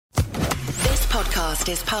podcast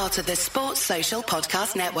is part of the Sports Social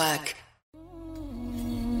Podcast Network.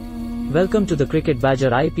 Welcome to the Cricket Badger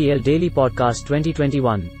IPL Daily Podcast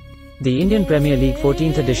 2021. The Indian Premier League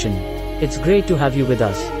 14th edition. It's great to have you with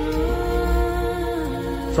us.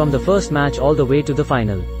 From the first match all the way to the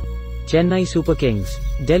final. Chennai Super Kings,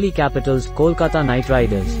 Delhi Capitals, Kolkata Knight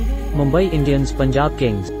Riders, Mumbai Indians, Punjab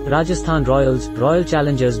Kings, Rajasthan Royals, Royal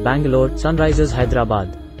Challengers Bangalore, Sunrisers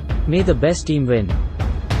Hyderabad. May the best team win.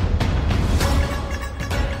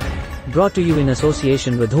 Brought to you in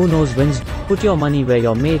association with Who Knows Wins. Put your money where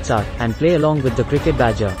your mates are and play along with the Cricket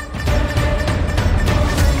Badger.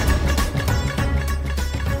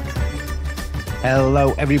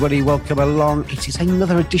 Hello everybody, welcome along. It is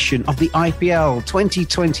another edition of the IPL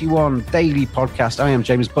 2021 Daily Podcast. I am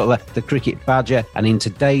James Butler, the Cricket Badger, and in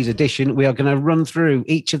today's edition we are going to run through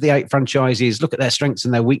each of the 8 franchises, look at their strengths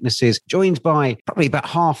and their weaknesses, joined by probably about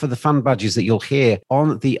half of the fan badges that you'll hear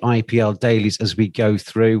on the IPL dailies as we go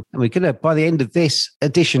through. And we're going to, by the end of this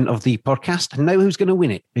edition of the podcast, know who's going to win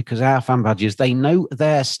it, because our fan badges, they know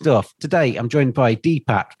their stuff. Today I'm joined by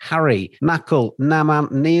Deepak, Harry, Nakul,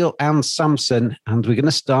 Naman, Neil and Samson. And we're going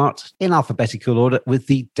to start in alphabetical order with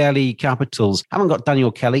the Delhi Capitals. Haven't got Daniel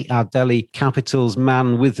Kelly, our Delhi Capitals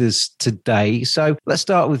man, with us today. So let's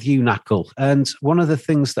start with you, Nakul. And one of the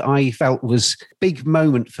things that I felt was a big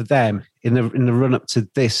moment for them in the run-up to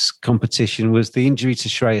this competition was the injury to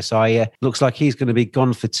Shreyas Iyer. Looks like he's going to be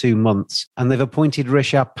gone for 2 months. And they've appointed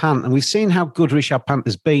Rishabh Pant. And we've seen how good Rishabh Pant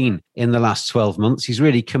has been in the last 12 months. He's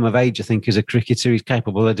really come of age, I think, as a cricketer. He's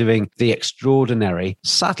capable of doing the extraordinary.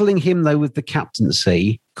 Saddling him, though, with the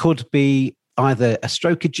captaincy could be either a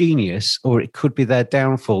stroke of genius or it could be their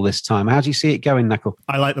downfall this time. How do you see it going, Nakul?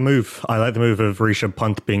 I like the move. I like the move of Rishabh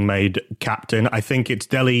Pant being made captain. I think it's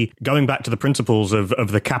Delhi going back to the principles of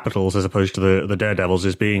the Capitals as opposed to the Daredevils,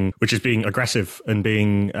 which is being aggressive and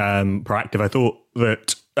being proactive. I thought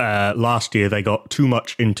that last year they got too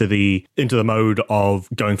much into the mode of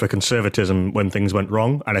going for conservatism when things went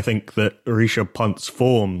wrong, and I think that Rishabh Pant's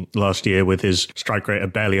form last year with his strike rate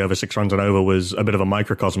of barely over 6 runs and over was a bit of a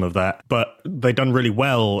microcosm of that. But they've done really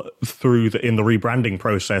well in the rebranding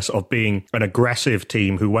process of being an aggressive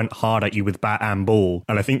team who went hard at you with bat and ball,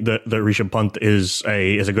 and I think that Rishabh Pant is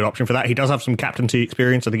a good option for that. He does have some captaincy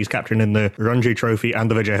experience. I think he's captain in the Ranji Trophy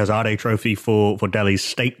and the Vijay Hazare Trophy for Delhi's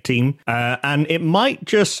state team, and it might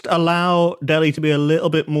just allow Delhi to be a little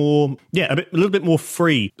bit more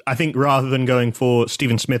free. I think rather than going for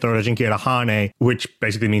Stephen Smith or Ajinkya Rahane, which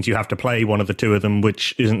basically means you have to play one of the two of them,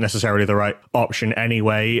 which isn't necessarily the right option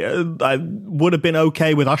anyway. I would have been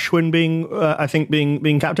okay with Ashwin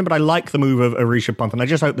being captain, but I like the move of Rishabh Pant, and I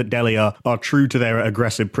just hope that Delhi are true to their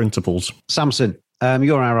aggressive principles. Samson.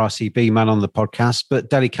 You're our RCB man on the podcast, but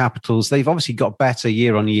Delhi Capitals, they've obviously got better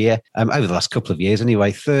year on year, over the last couple of years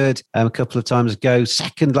anyway. Third a couple of times ago,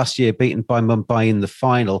 second last year, beaten by Mumbai in the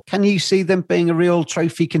final. Can you see them being a real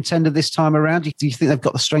trophy contender this time around? Do you think they've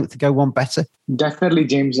got the strength to go one better? Definitely,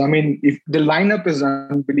 James. I mean, if the lineup is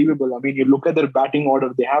unbelievable. I mean, you look at their batting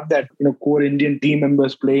order, they have that, core Indian team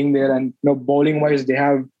members playing there, and, bowling wise, they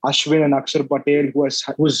have Ashwin and Akshar Patel,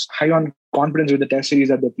 who's high on confidence with the test series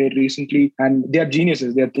that they played recently, and they are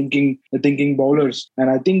geniuses. They're thinking bowlers, and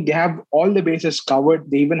I think they have all the bases covered.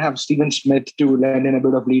 They even have Stephen Smith to lend in a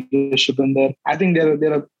bit of leadership in there.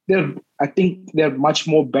 I think they're much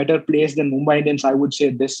more better placed than Mumbai Indians, I would say,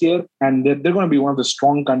 this year, and they're going to be one of the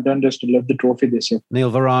strong contenders to lift the trophy this year.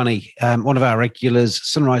 Neil Varani, one of our regulars,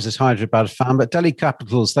 Sunrisers Hyderabad fan, but Delhi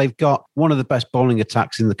Capitals, they've got one of the best bowling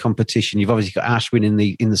attacks in the competition. You've obviously got Ashwin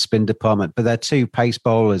in the spin department, but they're 2 pace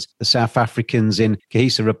bowlers, the South Africans in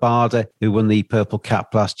Kahisa Rabada, who won the Purple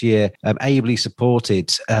Cap last year, ably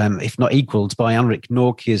supported, if not equalled, by Anrik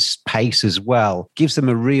Nortje's pace as well. Gives them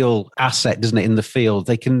a real asset, doesn't it, in the field?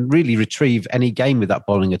 They can really retrieve any game with that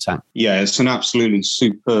bowling attack. Yeah, it's an absolutely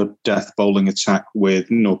superb death bowling attack with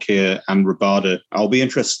Nortje and Rabada. I'll be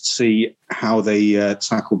interested to see how they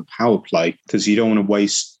tackle the power play, because you don't want to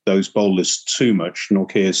waste those bowlers too much.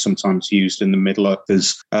 Nortje is sometimes used in the middle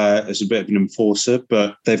as a bit of an enforcer,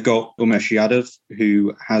 but they've got Umesh Yadav,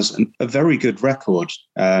 who has a very good record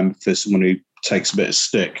for someone who takes a bit of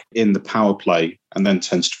stick in the power play and then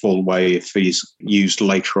tends to fall away if he's used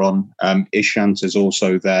later on. Ishant is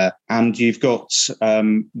also there. And you've got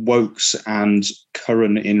Wokes and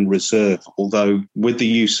Curran in reserve, although with the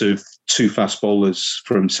use of 2 fast bowlers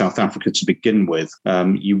from South Africa to begin with,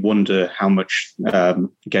 you wonder how much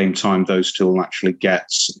game time those two will actually get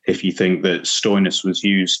if you think that Stoinis was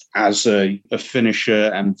used as a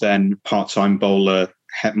finisher and then part-time bowler.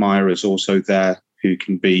 Hetmeyer is also there, who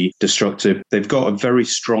can be destructive. They've got a very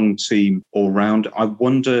strong team all round. I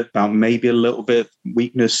wonder about maybe a little bit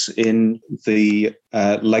weakness in the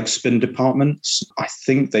leg spin department. I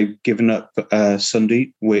think they've given up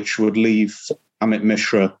Sundeep, which would leave Amit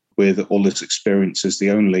Mishra with all this experience as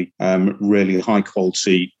the only really high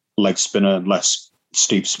quality leg spinner, unless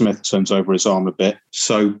Steve Smith turns over his arm a bit.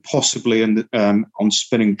 So possibly on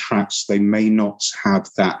spinning tracks, they may not have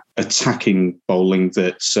that attacking bowling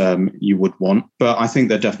that you would want. But I think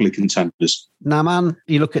they're definitely contenders. Naman,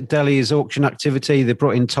 you look at Delhi's auction activity. They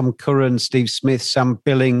brought in Tom Curran, Steve Smith, Sam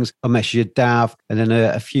Billings, Umesh Yadav, and then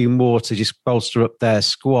a few more to just bolster up their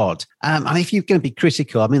squad. And if you're going to be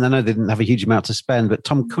critical, I mean, I know they didn't have a huge amount to spend, but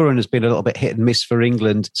Tom Curran has been a little bit hit and miss for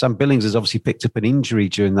England. Sam Billings has obviously picked up an injury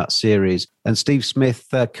during that series. And Steve Smith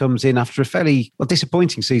comes in after a fairly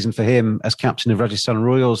disappointing season for him as captain of Rajasthan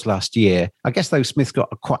Royals last year. I guess, though, Smith got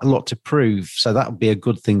quite a lot to prove, so that would be a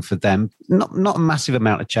good thing for them. Not a massive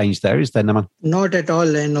amount of change there, is there, Naman? Not at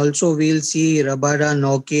all. And also we'll see Rabada,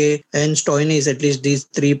 Nokia and Stoinis, at least these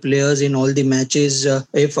three players in all the matches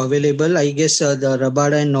if available. I guess the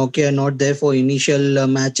Rabada and Nokia are not there for initial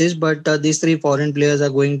matches, but these three foreign players are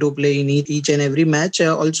going to play in each and every match.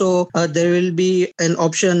 Also, there will be an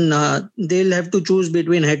option. They'll have to choose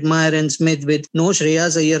between Hetmeyer and Smith. With no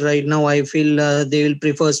Shreyas Iyer right now, I feel they will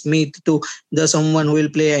prefer Smith to someone who will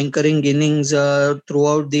play anchoring innings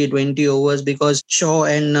throughout the 20 overs, because Shaw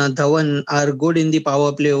and Dhawan are good in the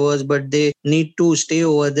power play overs, but they need to stay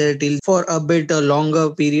over there till for a bit longer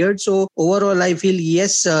period. So overall, I feel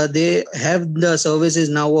yes, they have the services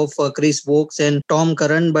now of Chris Wokes and Tom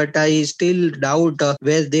Curran, but I still doubt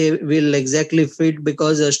where they will exactly fit,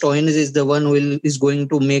 because Stoinis is the one who is going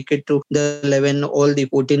to make it to the 11 all the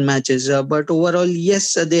 14 matches. But overall,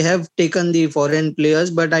 yes, they have taken the foreign players,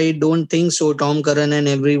 but I don't think so Tom Curran and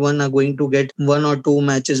everyone are going to get 1 or 2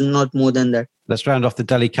 matches, not more than that. Let's round off the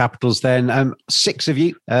Delhi Capitals then. 6 of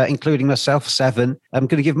you, including myself, 7. I'm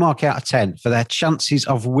going to give mark out of 10 for their chances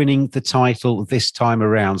of winning the title this time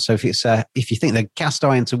around. So if you think they're cast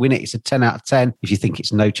iron to win it, it's a 10 out of 10. If you think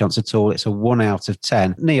it's no chance at all, it's a 1 out of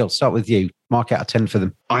 10. Neil, start with you. Mark out of 10 for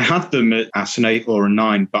them. I had them at an 8 or a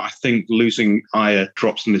 9, but I think losing Iyer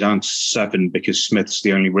drops them down to 7 because Smith's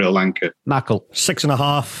the only real anchor. Knuckle.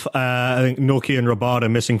 6.5. I think Nokia and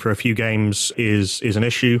Rabada missing for a few games is an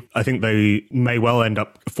issue. I think they may well end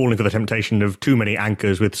up falling for the temptation of too many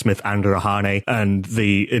anchors with Smith and Rahane, and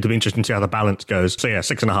it'll be interesting to see how the balance goes. So yeah,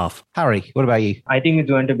 6.5. Harry, what about you? I think it's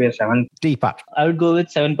going to be a 7. Deepak. I would go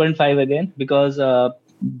with 7.5 again, because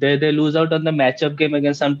they lose out on the matchup game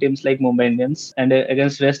against some teams like Mumbai Indians, and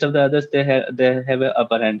against rest of the others they have an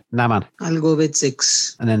upper hand. Naman. I'll go with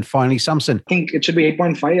 6. And then finally, Samson. I think it should be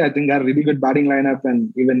 8.5. I think they have a really good batting lineup,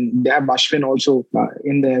 and even they have Ashwin also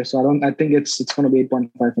in there. So I think it's going to be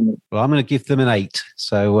 8.5 for me. Well, I'm going to give them an 8.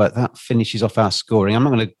 So that finishes off our scoring. I'm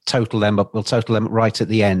not going to total them up. We'll total them right at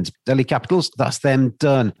the end. Delhi Capitals, that's them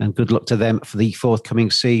done. And good luck to them for the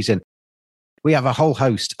forthcoming season. We have a whole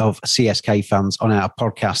host of CSK fans on our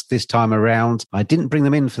podcast this time around. I didn't bring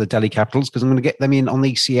them in for the Delhi Capitals because I'm going to get them in on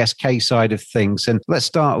the CSK side of things. And let's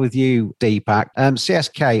start with you, Deepak.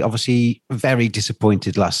 CSK, obviously very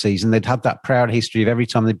disappointed last season. They'd had that proud history of every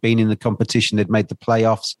time they'd been in the competition, they'd made the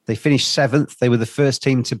playoffs. They finished 7th. They were the first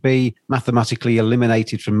team to be mathematically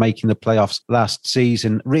eliminated from making the playoffs last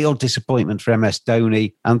season. Real disappointment for MS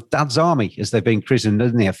Dhoni and Dad's Army, as they've been christened,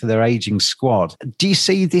 isn't they, for their ageing squad. Do you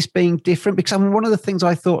see this being different? Because one of the things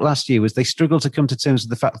I thought last year was they struggled to come to terms with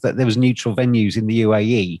the fact that there was neutral venues in the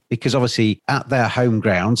UAE, because obviously at their home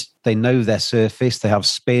ground, they know their surface, they have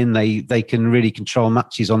spin, they can really control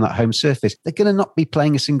matches on that home surface. They're going to not be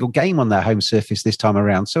playing a single game on their home surface this time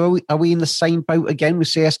around. So are we in the same boat again with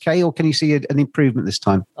CSK, or can you see an improvement this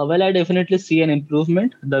time? Well, I definitely see an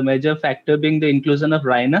improvement. The major factor being the inclusion of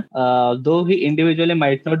Raina. Though he individually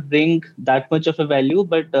might not bring that much of a value,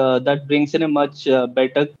 but that brings in a much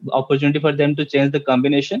better opportunity for them to change the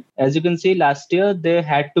combination. As you can see, last year they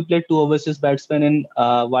had to play 2 overseas batsmen in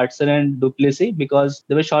Watson and Duplessis, because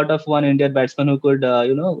they were short of one Indian batsman who could,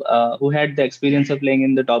 who had the experience of playing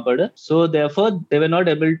in the top order. So therefore, they were not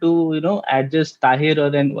able to, adjust Tahir or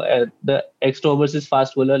the extra overseas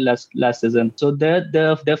fast bowler last season. So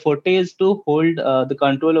their forte is to hold the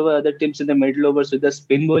control over other teams in the middle overs with the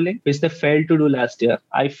spin bowling, which they failed to do last year.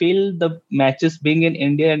 I feel the matches being in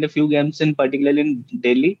India and a few games in particularly in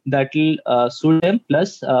Delhi, that will suit them.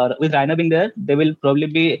 Plus, with Raina being there, they will probably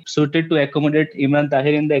be suited to accommodate Imran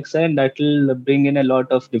Tahir in the extra, and that will bring in a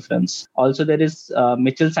lot of difference. Also, there is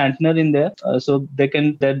Mitchell Santner in there, so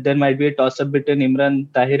there might be a toss-up between Imran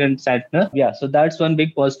Tahir and Santner. Yeah, so that's one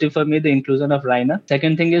big positive for me, the inclusion of Raina.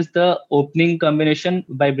 Second thing is the opening combination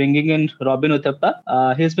by bringing in Robin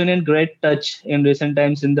Uthappa. He's been in great touch in recent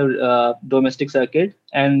times in the domestic circuit.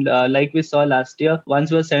 And like we saw last year, once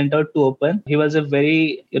he was sent out to open, he was a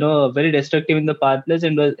very destructive in the power plays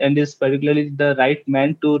and is particularly the right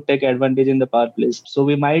man to take advantage in the power plays. So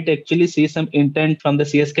we might actually see some intent from the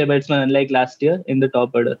CSK batsman, unlike last year in the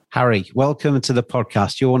top order. Harry, welcome to the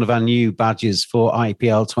podcast. You're one of our new badges for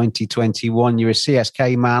IPL 2021. You're a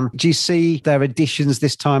CSK man. Do you see their additions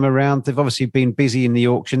this time around? They've obviously been busy in the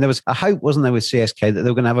auction. There was a hope, wasn't there, with CSK that they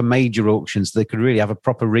were going to have a major auction so they could really have a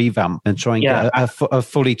proper revamp and try and get a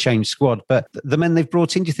fully changed squad. But the men they've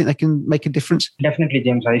brought in, do you think they can make a difference? Definitely,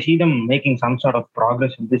 James. I see them making some sort of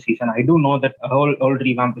progress in this season. I do know that a whole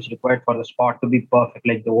revamp is required for the spot to be perfect,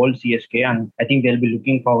 like the old CSK, and I think they'll be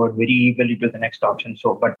looking forward very eagerly to the next auction.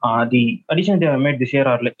 So, but the additions they have made this year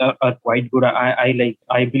are quite good.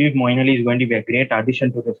 I believe Moeen Ali is going to be a great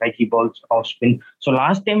addition to the side. He bowls off spin. So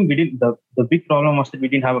last time we did the big problem was that we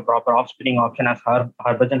didn't have a proper off spinning option as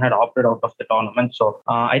Harbhajan had opted out of the tournament. So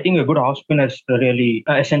I think a good off spinner is really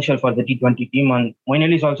essential for the T20 team. And Moeen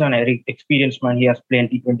Ali is also an experienced man. He has played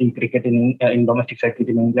T20 cricket in domestic circuit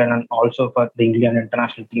in England and also for the England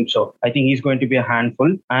international team. So I think he's going to be a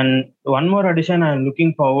handful. And one more addition I'm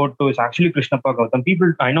looking forward to is actually Krishnappa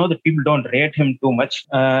Gautam. I know that people don't rate him too much.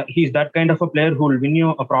 He's that kind of a player who will win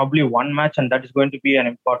you probably one match, and that is going to be an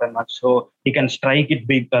important match. So he can strike it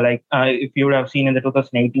big. If you would have seen in the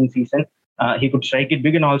 2018 season, he could strike it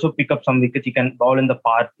big and also pick up some wickets. He can bowl in the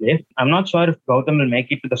power play. I'm not sure if Gautam will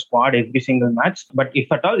make it to the squad every single match, but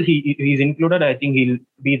if at all he's included, I think he'll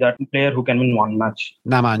be that player who can win one match.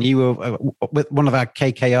 Naman, you were with one of our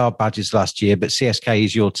KKR badges last year, but CSK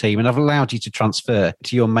is your team, and I've allowed you to transfer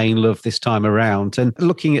to your main love this time around. And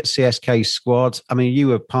looking at CSK's squad, I mean, you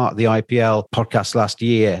were part of the IPL podcast last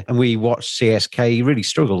year, and we watched CSK really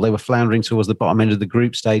struggle. They were floundering towards the bottom end of the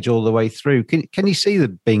group stage all the way through. Can you see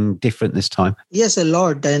them being different this time? Yes, a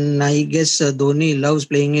lot. And I guess Dhoni loves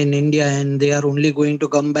playing in India, and they are only going to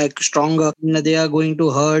come back stronger. They are going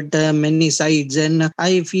to hurt many sides. And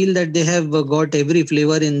I feel that they have got every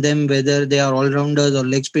flavor in them, whether they are all-rounders or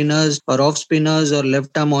leg spinners or off-spinners or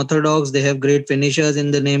left-arm orthodox. They have great finishers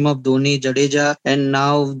in the name of Dhoni, Jadeja. And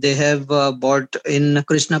now they have bought in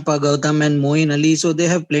Krishnappa Gautam and Moeen Ali. So they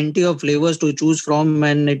have plenty of flavors to choose from.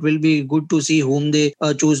 And it will be good to see whom they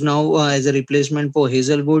choose now as a replacement for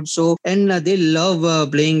Hazelwood. So, and they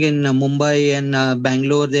love playing in Mumbai and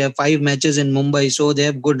Bangalore. They have 5 matches in Mumbai, so they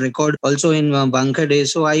have good record also in Wankhede.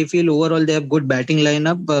 So I feel overall they have good batting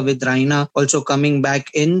lineup with Raina also coming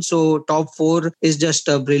back in. So top 4 is just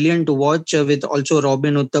brilliant to watch with also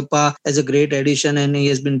Robin Uthappa as a great addition, and he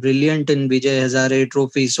has been brilliant in Vijay Hazare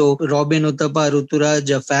Trophy. So Robin Uthappa, Ruturaj,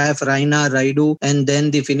 Faf, Raina, Raidu, and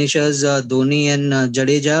then the finishers Dhoni and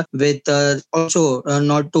Jadeja with also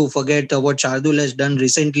not to forget what Shardul has done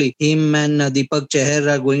recently. Him and Deepak Chahar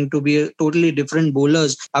are going to be totally different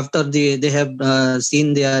bowlers after they have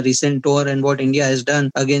seen their recent tour and what India has done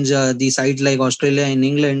against the sides like Australia and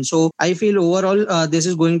England. So I feel overall this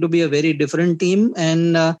is going to be a very different team,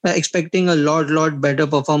 and expecting a lot better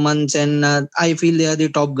performance, and I feel they are the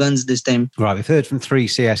top guns this time. Right, we've heard from 3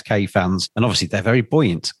 CSK fans, and obviously they're very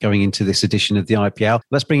buoyant going into this edition of the IPL.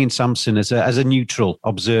 Let's bring in Samson as a neutral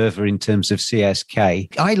observer in terms of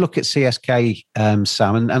CSK. I look at CSK,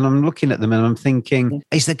 Sam, and I'm looking at them and I'm thinking,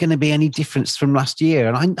 is there going to be any difference from last year?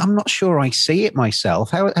 And I'm not sure I see it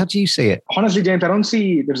myself. How do you see it? Honestly, James, I don't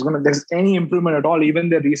see there's any improvement at all. Even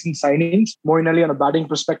their recent signings, Moeen Ali on a batting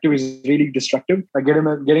perspective is really destructive.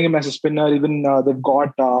 Getting him as a spinner, even they've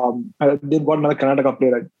got another Karnataka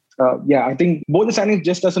player. I think both the signings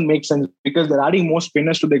just doesn't make sense because they're adding more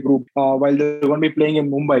spinners to their group while they're going to be playing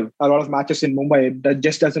in Mumbai. A lot of matches in Mumbai. That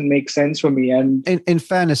just doesn't make sense for me. And in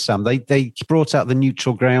fairness, Sam, they brought out the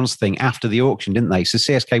neutral grounds thing after the auction, didn't they? So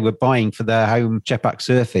CSK were buying for their home Chepak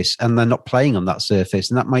surface and they're not playing on that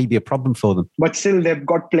surface, and that may be a problem for them. But still, they've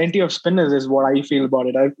got plenty of spinners is what I feel about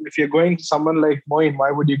it. If you're going to someone like Moeen,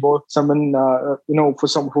 why would you go someone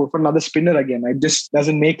for another spinner again? It just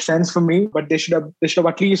doesn't make sense for me. But they should have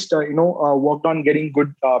at least worked on getting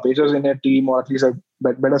good pacers in their team, or at least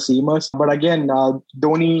better seamers. But again,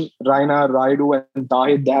 Dhoni, Raina, Raidu and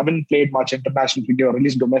Tahir, they haven't played much international cricket or at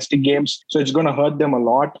least domestic games. So it's going to hurt them a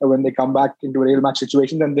lot when they come back into real match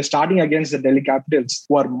situations. And they're starting against the Delhi Capitals,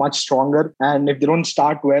 who are much stronger. And if they don't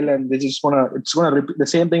start well, and it's going to repeat, the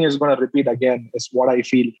same thing is going to repeat again, is what I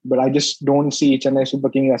feel. But I just don't see Chennai Super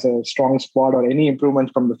Kings as a strong squad or any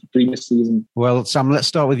improvement from the previous season. Well, Sam, let's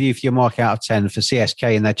start with you for your mark out of 10 for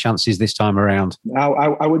CSK and their chances this time around.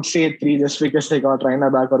 I would say 3 just because they got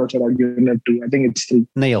Raina back, or I'd give it 2. I think it's 3.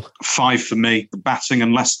 Neil? 5 for me. The batting,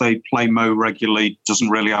 unless they play Mo regularly, doesn't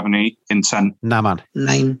really have any intent. Naman?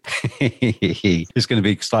 9. It's going to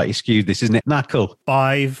be slightly skewed, this, isn't it? Knuckle?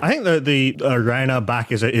 5. I think that the Raina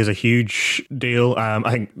back is a huge deal.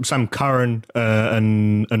 I think Sam Curran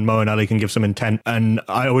and Moeen Ali can give some intent, and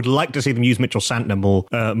I would like to see them use Mitchell Santner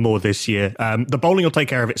more this year. The bowling will take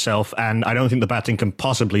care of itself, and I don't think the batting can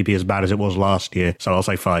possibly be as bad as it was last year, so I'll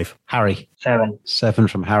say 5. Harry? 7. 7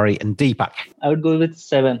 from Harry. And Deepak? I would go with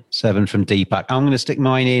 7. 7 from Deepak. I'm going to stick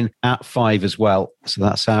mine in at 5 as well. So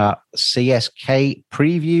that's our CSK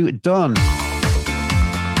preview done.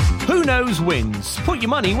 Who Knows wins. Put your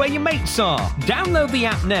money where your mates are. Download the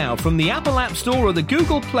app now from the Apple App Store or the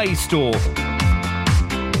Google Play Store.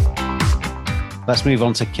 Let's move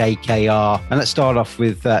on to KKR. And let's start off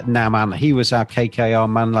with Naman. He was our KKR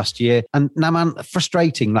man last year. And Naman,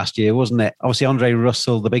 frustrating last year, wasn't it? Obviously, Andre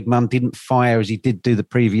Russell, the big man, didn't fire as he did do the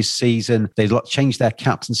previous season. They changed their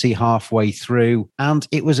captaincy halfway through. And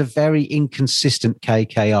it was a very inconsistent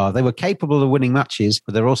KKR. They were capable of winning matches,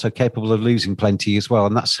 but they're also capable of losing plenty as well.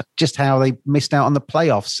 And that's just how they missed out on the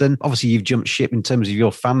playoffs. And obviously, you've jumped ship in terms of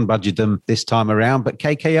your fan budget this time around. But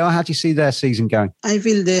KKR, how do you see their season going? I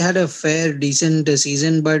feel they had a fair, decent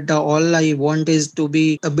season, but all I want is to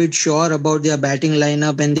be a bit sure about their batting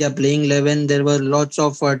lineup and their playing 11. There were lots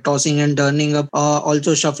of tossing and turning up,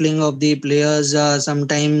 also shuffling of the players.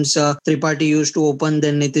 Sometimes Tripathi used to open,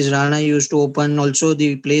 then Nitish Rana used to open. Also,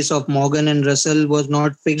 the place of Morgan and Russell was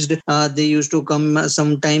not fixed. They used to come,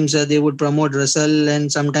 sometimes they would promote Russell,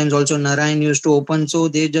 and sometimes also Narayan used to open. So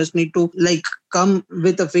they just need to come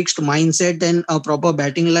with a fixed mindset and a proper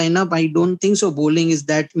batting lineup. I don't think so bowling is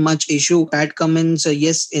that much issue. Pat Cummins,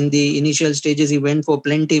 yes, in the initial stages he went for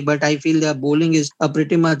plenty, but I feel their bowling is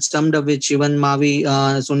pretty much summed up with Shivan Mavi,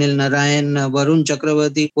 Sunil Narayan, Varun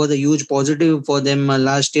Chakravarti was a huge positive for them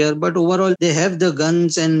last year. But overall, they have the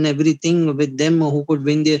guns and everything with them who could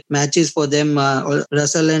win the matches for them.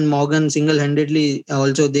 Russell and Morgan single-handedly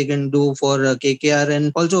also they can do for KKR.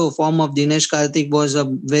 And also form of Dinesh Karthik was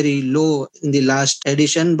very low in the last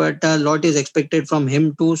edition, but a lot is expected from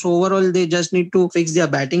him too. So overall, they just need to fix their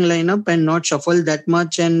batting lineup and not shuffle that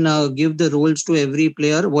much and give the roles to every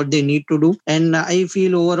player what they need to do. And I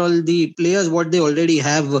feel overall the players what they already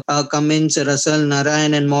have, Cummins, Russell,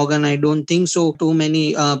 Narayan and Morgan, I don't think so too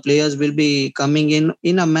many players will be coming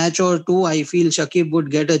in a match or two. I feel Shakib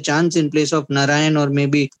would get a chance in place of Narayan or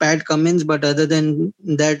maybe Pat Cummins, but other than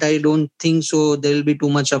that I don't think so there will be too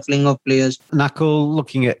much shuffling of players. Knuckle,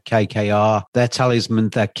 looking at KKR, their talisman,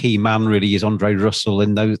 their key man really is Andre Russell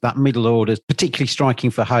in that middle order, particularly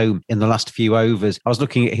striking for home in the last few overs. I was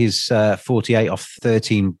looking at his 48 off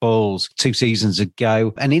 13 balls 2 seasons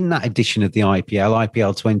ago, and in that edition of the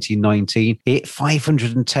IPL 2019, he hit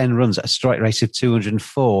 510 runs at a strike rate of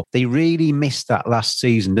 204. They really missed that last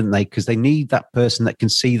season, didn't they? Because they need that person that can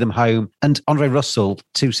see them home. And Andre Russell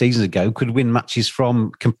 2 seasons ago could win matches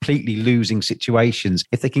from completely losing situations.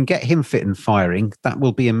 If they can get him fit and firing, that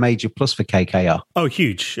will be a major plus for KKR. Oh,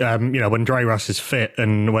 huge. When Dre Russ is fit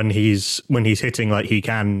and when he's hitting like he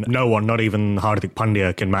can, no one, not even Hardik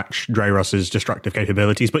Pandya, can match Dre Russ's destructive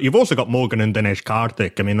capabilities. But you've also got Morgan and Dinesh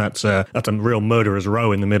Karthik. I mean, that's a real murderer's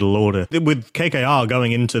row in the middle order. With KKR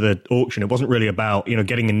going into the auction, it wasn't really about,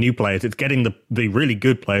 getting in new players. It's getting the really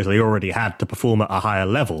good players they already had to perform at a higher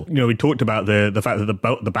level. We talked about the fact that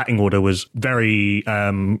the batting order was very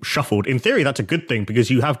shuffled. In theory, that's a good thing because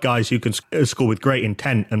you have guys who can score with great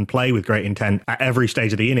intent and play with great intent at every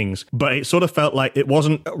stage of the innings. But it sort of felt like it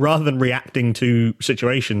wasn't, rather than reacting to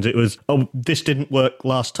situations, it was, oh, this didn't work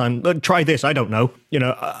last time. Try this. I don't know.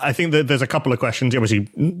 I think that there's a couple of questions. Obviously,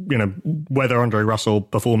 whether Andre Russell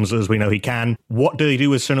performs as we know he can. What do they do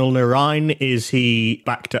with Sunil Narayan? Is he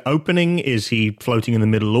back to opening? Is he floating in the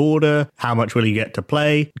middle order? How much will he get to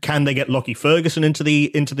play? Can they get Lockie Ferguson into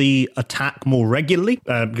the attack more regularly?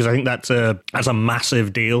 Because I think that's a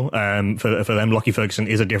massive deal for them. Lockie Ferguson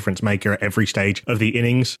is a difference maker at every stage of the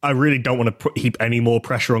innings. I really don't want to heap any more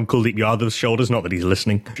pressure on Kuldeep Yadav's shoulders, not that he's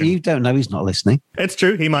listening. You don't know he's not listening. It's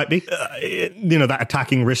true, he might be. That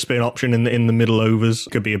attacking wrist spin option in the middle overs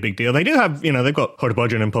could be a big deal. They do have, they've got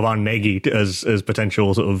Harbhajan and Pavan Negi as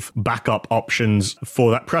potential sort of backup options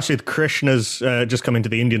for that. Prasidh Krishna's just come into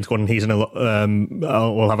the Indian squad, and he's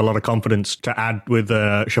will have a lot of confidence to add with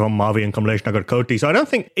Shivam Mavi and Kamlesh Nagarkoti. So I don't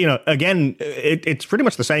think, again, it's pretty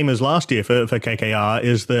much the same as last year for KKR,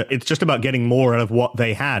 is that it's just about getting more out of what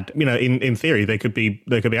they had. In theory, they could be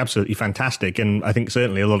absolutely fantastic, and I think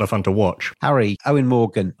certainly a lot of fun to watch. Harry, Owen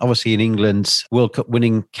Morgan, obviously in England's World Cup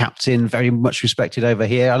winning captain, very much respected over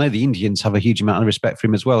here. I know the Indians have a huge amount of respect for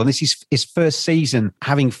him as well. And this is his first season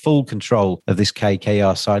having full control of this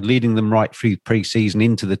KKR side, leading them right through pre-season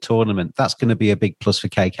into the tournament. That's going to be a big plus for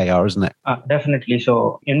KKR, isn't it? Definitely.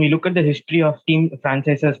 So when we look at the history of team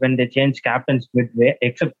franchises when they change captains midway,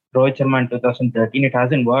 except Rohit Sharma in 2013, it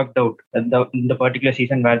hasn't worked out in the particular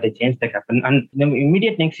season where they changed the captain. And the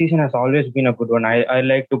immediate next season has always been a good one. I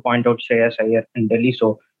like to point out Shreyas Iyer in Delhi.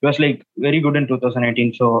 So he was very good in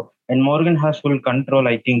 2018. So when Morgan has full control,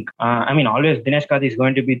 I think, always Dinesh Karthik is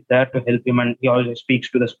going to be there to help him, and he always speaks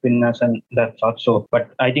to the spinners and that sort. So,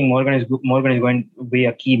 but I think Morgan is going to be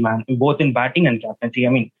a key man, both in batting and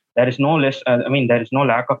captaincy. There is no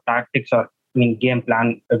lack of tactics or game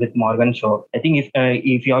plan with Morgan. So I think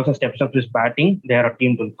if he also steps up his batting, they are a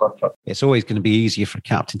team to look out for. It's always going to be easier for a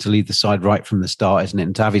captain to lead the side right from the start, isn't it?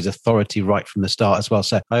 And to have his authority right from the start as well.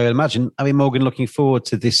 So I imagine Morgan looking forward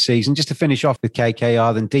to this season. Just to finish off with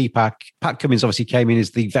KKR, then Deepak. Pat Cummins obviously came in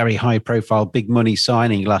as the very high profile, big money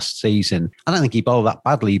signing last season. I don't think he bowled that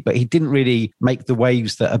badly, but he didn't really make the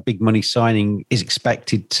waves that a big money signing is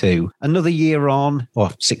expected to. Another year on, or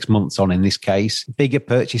 6 months on in this case, bigger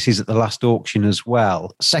purchases at the last auction as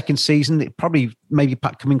well. Second season, maybe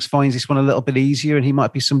Pat Cummins finds this one a little bit easier, and he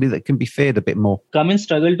might be somebody that can be feared a bit more. Cummins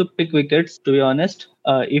struggled to pick wickets, to be honest.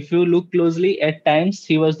 If you look closely, at times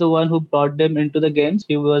he was the one who brought them into the games.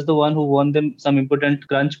 He was the one who won them some important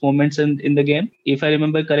crunch moments in the game. If I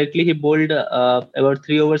remember correctly, he bowled about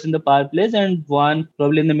 3 overs in the power plays and won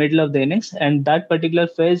probably in the middle of the innings. And that particular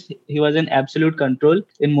phase, he was in absolute control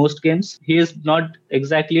in most games. He is not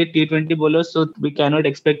exactly a T20 bowler, so we cannot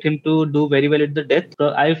expect him to do very well at the death.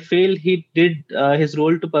 So I feel he did his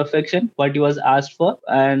role to perfection, what he was asked for.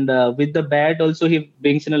 And with the bat also, he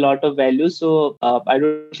brings in a lot of value. So I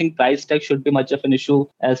don't think price tag should be much of an issue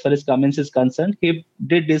as far as Cummins is concerned. He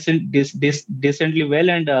did decently well,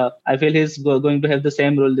 and I feel he's going to have the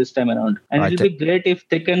same role this time around. And it will be great if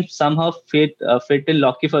they can somehow fit in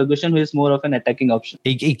Lockie Ferguson, who is more of an attacking option.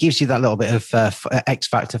 He gives you that little bit of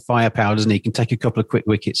X-factor firepower, doesn't he? He can take a couple of quick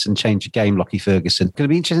wickets and change the game, Lockie Ferguson. Going to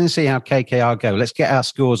be interesting to see how KKR go. Let's get our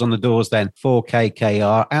scores on the doors then for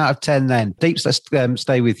KKR. Out of 10 then. Deeps, let's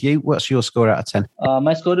stay with you. What's your score out of 10?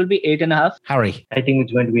 My score will be 8.5. Harry? I think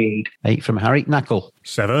it's going to be 8. 8 from Harry. Knuckle?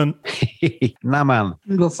 7. Naman?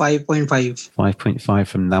 I'll go 5.5. 5.5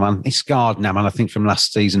 from Naman. He scarred Naman, I think, from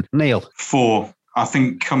last season. Neil? 4. I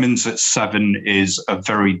think Cummins at 7 is a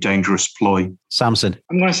very dangerous ploy. Samson?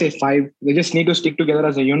 I'm going to say 5. They just need to stick together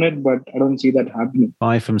as a unit, but I don't see that happening.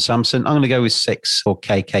 5 from Samson. I'm going to go with 6 for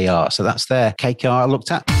KKR. So that's there. KKR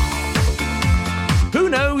looked at. Who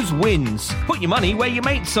knows wins? Put your money where your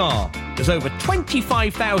mates are. There's over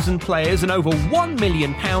 25,000 players and over £1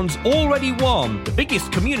 million already won. The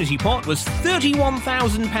biggest community pot was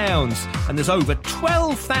 £31,000 and there's over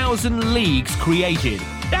 12,000 leagues created.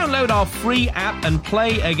 Download our free app and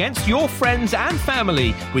play against your friends and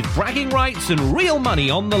family with bragging rights and real money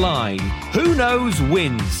on the line. Who knows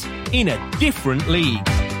wins in a different league.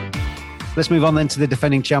 Let's move on then to the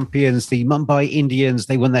defending champions, the Mumbai Indians.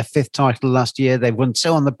 They won their 5th title last year. They've won 2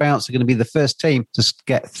 on the bounce. They're going to be the first team to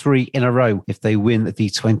get 3 in a row if they win the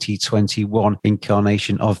 2021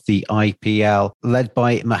 incarnation of the IPL. Led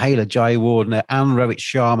by Mahela Jayawardene and Rohit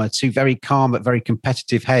Sharma, 2 very calm but very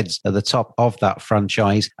competitive heads at the top of that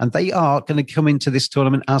franchise. And they are going to come into this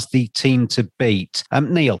tournament as the team to beat.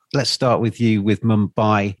 Neil, let's start with you with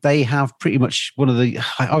Mumbai. They have pretty much one of the,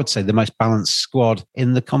 I would say, the most balanced squad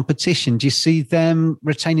in the competition. Do you see them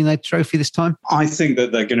retaining their trophy this time? I think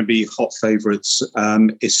that they're going to be hot favourites,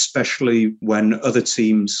 especially when other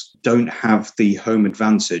teams don't have the home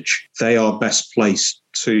advantage. They are best placed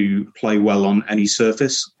to play well on any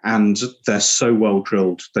surface, and they're so well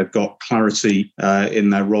drilled. They've got clarity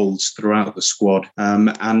in their roles throughout the squad,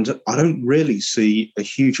 and I don't really see a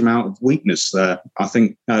huge amount of weakness there. I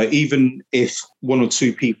think even if 1 or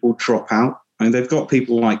 2 people drop out, and they've got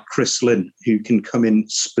people like Chris Lynn who can come in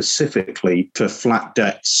specifically for flat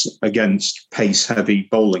decks against pace-heavy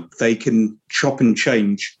bowling. They can chop and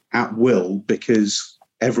change at will because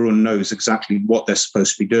everyone knows exactly what they're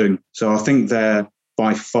supposed to be doing. So I think they're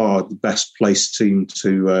by far the best placed team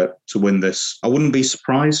to win this. I wouldn't be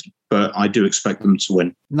surprised, but I do expect them to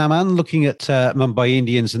win. Naman, looking at Mumbai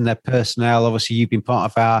Indians and their personnel, obviously you've been part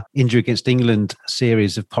of our India Against England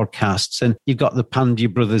series of podcasts, and you've got the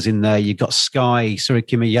Pandya brothers in there, you've got Sky,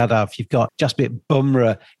 Suryakumar Yadav, you've got Jasprit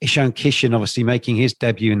Bumrah, Ishan Kishan obviously making his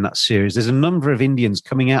debut in that series. There's a number of Indians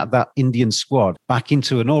coming out of that Indian squad back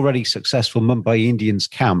into an already successful Mumbai Indians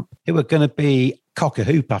camp who are going to be cock a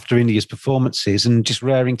hoop after India's performances and just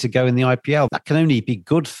raring to go in the IPL. That can only be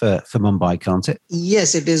good for Mumbai, can't it?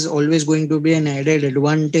 Yes, it is always going to be an added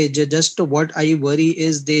advantage. Just what I worry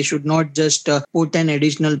is they should not just put an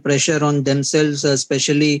additional pressure on themselves,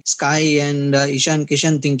 especially Sky and Ishan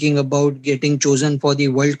Kishan thinking about getting chosen for the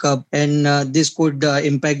World Cup. And this could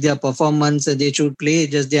impact their performance. They should play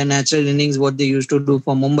just their natural innings, what they used to do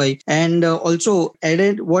for Mumbai. And also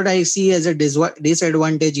added what I see as a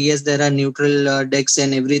disadvantage. Yes, there are neutral decks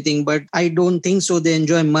and everything, but I don't think so. They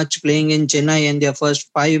enjoy much playing in Chennai, and their first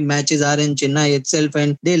 5 matches are in Chennai itself,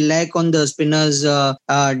 and they lack on the spinners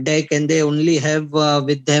deck, and they only have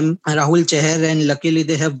with them Rahul Chahar, and luckily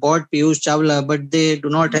they have bought Piyush Chawla, but they do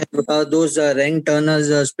not have those rank turners,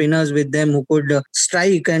 spinners with them who could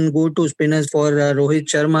strike and go to spinners for Rohit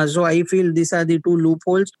Sharma. So I feel these are the 2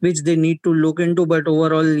 loopholes which they need to look into, but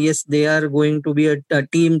overall, yes, they are going to be a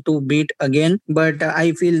team to beat again, but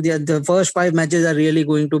I feel the first 5 matches are really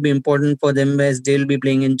going to be important for them as they'll be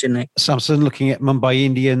playing in Chennai. Samson, looking at Mumbai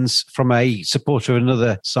Indians from a supporter of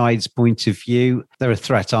another side's point of view, they're a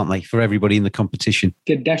threat, aren't they, for everybody in the competition?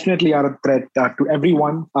 They definitely are a threat to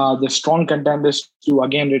everyone. The strong contenders to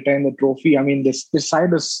again retain the trophy. I mean, this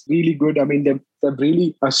side is really good. I mean, they're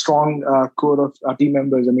really a strong core of team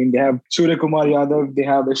members. I mean, they have Suryakumar Yadav, they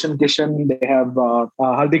have Ishan Kishan, they have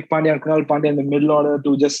Hardik Pandya and Kunal Pandya in the middle order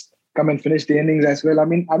to just come and finish the innings as well. I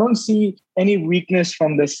mean, I don't see any weakness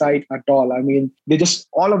from this side at all. I mean,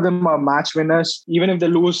 all of them are match winners. Even if they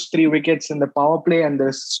lose 3 wickets in the power play, and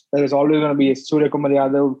there's always going to be Suryakumar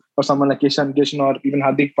Yadav or someone like Ishan Kishan or even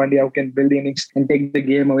Hardik Pandya who can build the innings and take the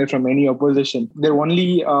game away from any opposition. Their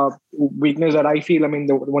only weakness that I feel, I mean,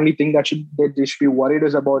 the only thing that they should be worried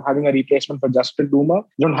is about having a replacement for Jasprit Bumrah.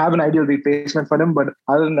 They don't have an ideal replacement for him, but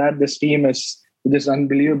other than that, this team is just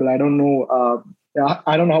unbelievable. I don't know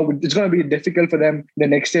how it's going to be difficult for them the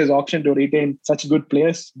next year's auction to retain such good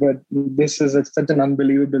players, but this is such an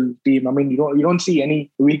unbelievable team. I mean, you don't see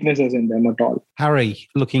any weaknesses in them at all. Harry,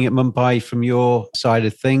 looking at Mumbai from your side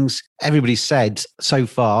of things, everybody said so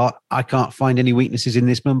far, I can't find any weaknesses in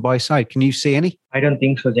this Mumbai side. Can you see any? I don't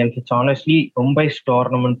think so, James. It's honestly Mumbai's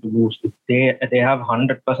tournament to lose. They have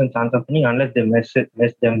 100% chance of winning unless they mess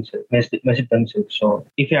it themselves. So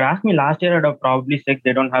if you had asked me last year, I'd have probably said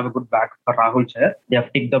they don't have a good back for Rahul Chahar. They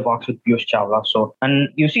have ticked the box with Piyush Chawla. So, and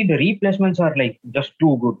you see the replacements are like just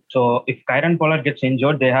too good. So if Kieron Pollard gets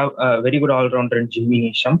injured, they have a very good all-rounder in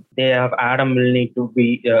Jimmy Neesham. They have Adam Milne to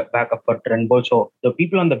be backup for Trent Bolt. So the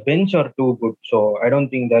people on the bench are too good. So I don't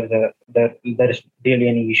think there is really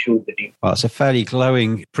any issue with the team. Well, it's a fairly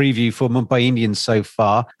glowing preview for Mumbai Indians so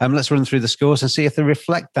far. Let's run through the scores and see if they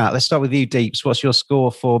reflect that. Let's start with you, Deeps. What's your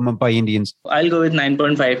score for Mumbai Indians? I'll go with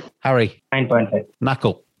 9.5. Harry? 9.5.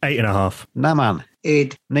 Knuckle? 8.5. Naman?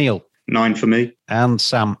 8. Neil? 9 for me. And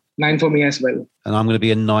Sam? 9 for me as well. And I'm going to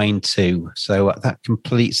be a 9 too. So that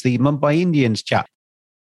completes the Mumbai Indians chat.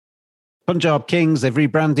 Punjab Kings, they've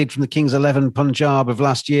rebranded from the Kings 11 Punjab of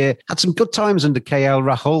last year. Had some good times under KL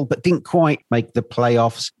Rahul, but didn't quite make the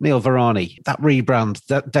playoffs. Neil Varani, that rebrand,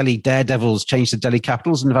 that Delhi Daredevils changed to Delhi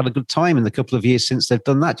Capitals and have had a good time in the couple of years since they've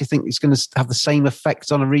done that. Do you think it's going to have the same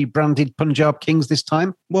effect on a rebranded Punjab Kings this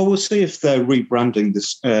time? Well, we'll see if they're rebranding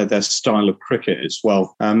their style of cricket as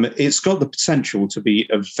well. It's got the potential to be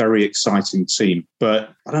a very exciting team,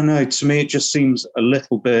 but I don't know. To me, it just seems a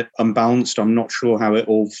little bit unbalanced. I'm not sure how it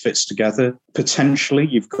all fits together. Potentially,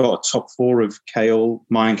 you've got a top 4 of KL,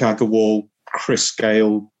 Mayank Agarwal, Chris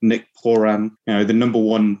Gale, Nick Poran, the number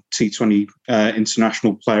 1 T20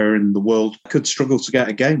 international player in the world, could struggle to get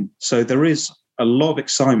a game. So there is a lot of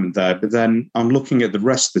excitement there, but then I'm looking at the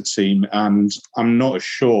rest of the team and I'm not as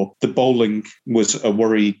sure. The bowling was a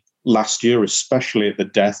worry last year, especially at the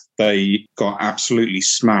death. They got absolutely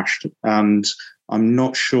smashed, and I'm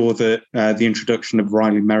not sure that the introduction of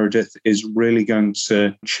Riley Meredith is really going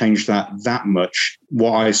to change that much.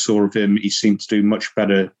 What I saw of him, he seemed to do much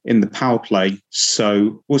better in the power play.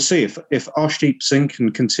 So we'll see if Arshdeep Singh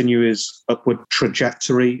can continue his upward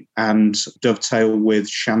trajectory and dovetail with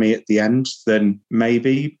Shami at the end, then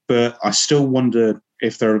maybe. But I still wonder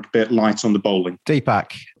if they're a bit light on the bowling.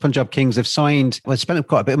 Deepak, Punjab Kings have signed, well, spent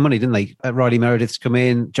quite a bit of money, didn't they? Riley Meredith's come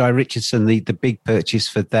in, Jai Richardson, the big purchase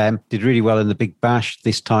for them, did really well in the Big Bash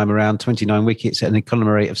this time around, 29 wickets at an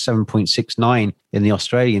economy rate of 7.69 in the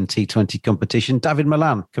Australian T20 competition. David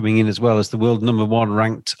Malan coming in as well as the world number 1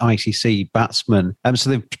 ranked ICC batsman. So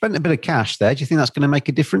they've spent a bit of cash there. Do you think that's going to make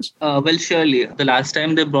a difference? Well, surely. The last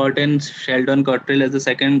time they brought in Sheldon Cottrell as the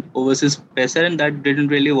second overseas pacer, and that didn't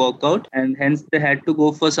really work out, and hence they had to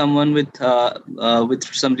go for someone with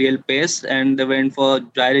some real pace, and they went for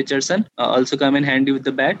Jai Richardson, also come in handy with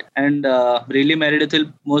the bat, and Riley Meredith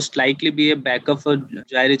will most likely be a backup for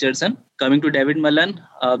Jai Richardson. Coming to David Malan,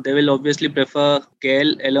 they will obviously prefer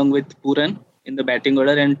Gale along with Pooran in the batting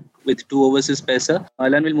order, and with 2 overseas pacer,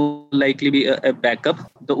 Malan will more likely be a backup.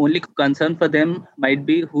 The only concern for them might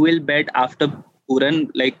be who will bat after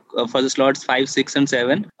Pooran, for the slots 5, 6 and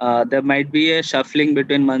 7. There might be a shuffling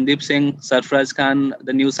between Mandeep Singh, Sarfraz Khan,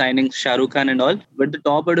 the new signings, Shah Rukh Khan and all. But the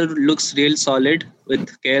top order looks real solid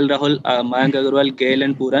with KL Rahul, Mayank Agarwal, Gale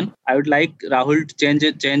and Pooran. I would like Rahul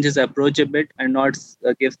to change his approach a bit and not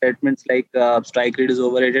give statements like strike rate is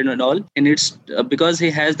overrated and all. And it's because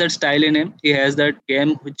he has that style in him. He has that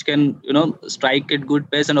game which can, strike at good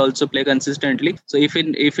pace and also play consistently. So if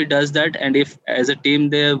he does that, and if as a team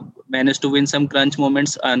they manage to win some crunch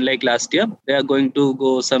moments, unlike last year, they are going to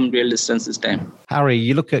go some real distance this time. Harry,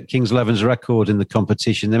 you look at Kings 11's record in the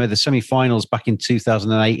competition. They made the semi-finals back in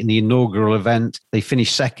 2008 in the inaugural event. They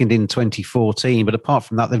finished second in 2014, but apart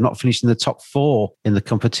from that, they've not finished in the top 4 in the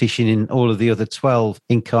competition in all of the other 12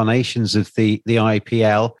 incarnations of the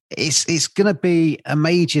IPL. It's going to be a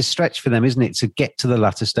major stretch for them, isn't it, to get to the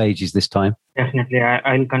latter stages this time? Definitely.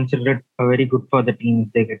 I'll consider it very good for the team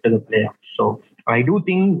if they get to the playoffs. So I do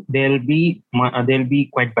think they'll be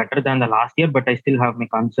quite better than the last year, but I still have my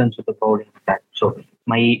concerns with the bowling attack. So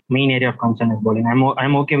my main area of concern is bowling.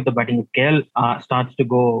 I'm okay with the batting. If KL starts to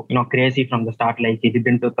go crazy from the start like he did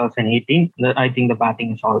in 2018, I think the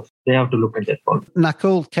batting is all. They have to look at that ball.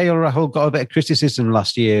 Nakul, KL Rahul got a bit of criticism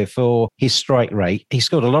last year for his strike rate. He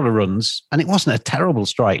scored a lot of runs, and it wasn't a terrible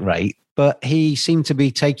strike rate. But he seemed to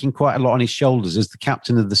be taking quite a lot on his shoulders as the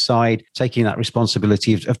captain of the side, taking that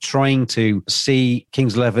responsibility of trying to see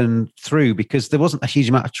Kings 11 through, because there wasn't a huge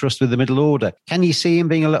amount of trust with the middle order. Can you see him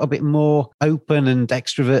being a little bit more open and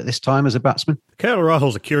extrovert this time as a batsman? KL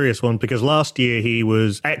Rahul's a curious one because last year he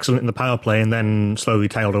was excellent in the power play and then slowly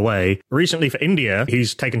tailed away. Recently for India,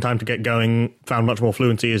 he's taken time to get going, found much more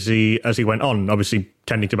fluency as he went on. Obviously,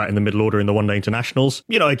 tending to bat in the middle order in the one-day internationals.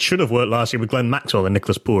 It should have worked last year with Glenn Maxwell and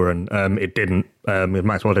Nicholas Pooran. It didn't.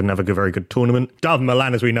 Maxwell didn't have a very good tournament. David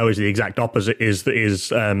Malan, as we know, is the exact opposite. Is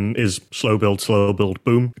slow build,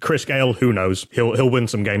 boom. Chris Gale, who knows? He'll win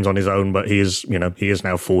some games on his own, but he is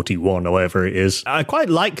now 41 or whatever it is. I quite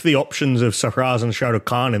like the options of Sarfraz and Shah Rukh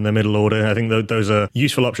Khan in the middle order. I think those are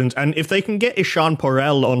useful options. And if they can get Ishan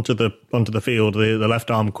Porel onto the field, the left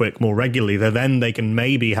arm quick more regularly, then they can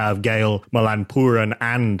maybe have Gale, Malan, Pooran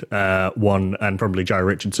and one and probably Jai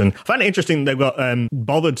Richardson. I find it interesting they've got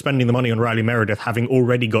bothered spending the money on Riley Meredith, having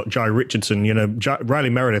already got Jai Richardson. Riley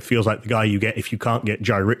Meredith feels like the guy you get if you can't get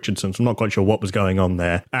Jai Richardson, so I'm not quite sure what was going on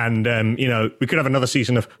there. And we could have another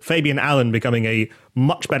season of Fabian Allen becoming a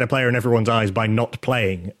much better player in everyone's eyes by not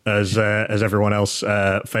playing as everyone else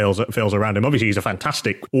fails around him. Obviously, he's a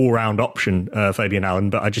fantastic all-round option, Fabian Allen,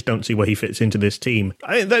 but I just don't see where he fits into this team.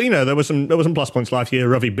 There was some plus points last year.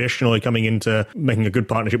 Ravi Bishnoi coming into making a good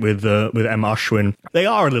partnership with M. Ashwin. They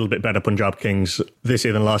are a little bit better Punjab Kings this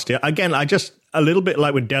year than last year. Again, a little bit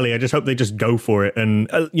like with Delhi, I just hope they just go for it. And,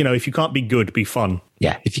 if you can't be good, be fun.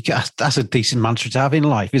 Yeah, that's a decent mantra to have in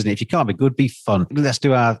life, isn't it? If you can't be good, be fun. Let's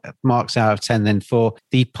do our marks out of 10 then for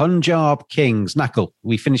the Punjab Kings. Nakul,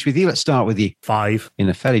 we finish with you. Let's start with you. 5. In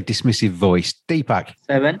a fairly dismissive voice. Deepak.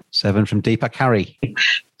 7. 7 from Deepak. Harry.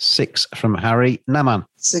 6 from Harry. Naman.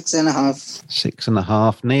 6.5.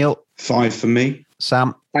 6.5. Neil. 5 for me.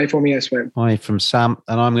 Sam. 5 for me as well. 5 from Sam.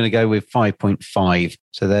 And I'm going to go with 5.5.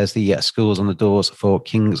 So there's the scores on the doors for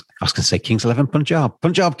Kings. I was going to say Kings 11 Punjab.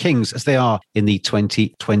 Punjab Kings as they are in the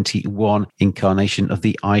 2021 incarnation of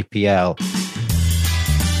the IPL.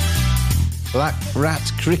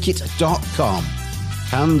 BlackRatCricket.com.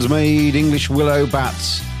 Handmade English willow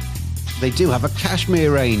bats. They do have a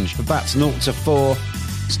cashmere range for bats 0 to 4.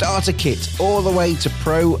 Starter kit all the way to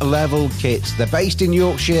pro level kits. They're based in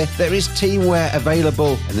Yorkshire. There is teamwear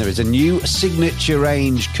available and there is a new signature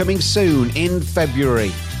range coming soon in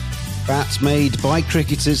February. Bats made by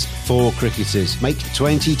cricketers for cricketers. Make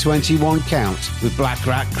 2021 count with Black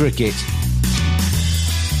Rat Cricket.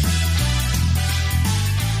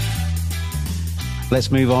 Let's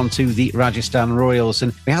move on to the Rajasthan Royals.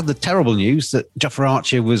 And we had the terrible news that Jofra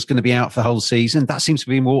Archer was going to be out for the whole season. That seems to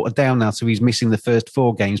be watered down now, so he's missing the first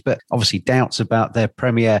 4 games. But obviously doubts about their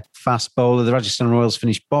premier fast bowler. The Rajasthan Royals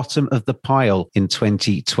finished bottom of the pile in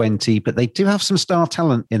 2020, but they do have some star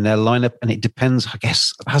talent in their lineup, and it depends, I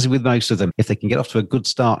guess, as with most of them. If they can get off to a good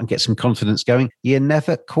start and get some confidence going, you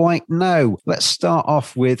never quite know. Let's start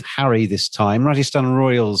off with Harry this time. Rajasthan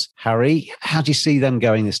Royals. Harry, how do you see them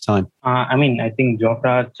going this time? I think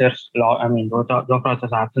Jofra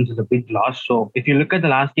Archer's absence is a big loss. So if you look at the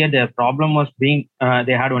last year, their problem was being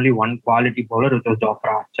they had only one quality bowler, which was Jofra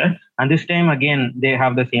Archer. And this time, again, they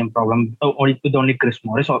have the same problem with only Chris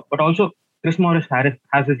Morris. But also, Chris Morris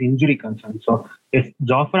has his injury concern. So if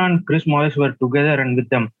Jofra and Chris Morris were together and with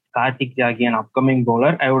them, Kartik Jaggi, an upcoming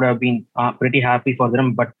bowler, I would have been pretty happy for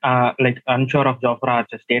them, but unsure of Jofra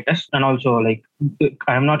Archer's status. And also,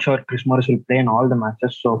 I'm not sure Chris Morris will play in all the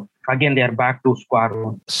matches. So again, they are back to square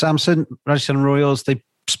one. Samson, Rajasthan Royals, they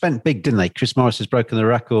spent big, didn't they? Chris Morris has broken the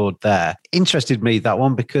record there. Interested me, that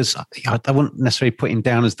one, because I wouldn't necessarily put him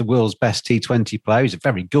down as the world's best T20 player. He's a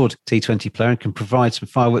very good T20 player and can provide some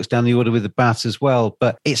fireworks down the order with the bat as well.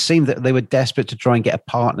 But it seemed that they were desperate to try and get a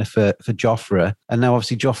partner for Jofra. And now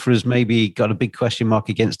obviously Jofra's maybe got a big question mark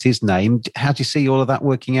against his name. How do you see all of that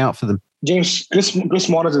working out for them? James, Chris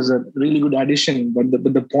Morris is a really good addition, but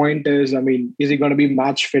the point is, is he going to be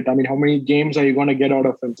match fit? How many games are you going to get out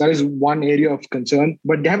of him? That is one area of concern.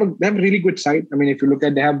 But they have a really good side. If you look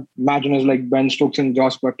at, they have imaginers like Ben Stokes and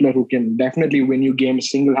Josh Butler who can definitely win you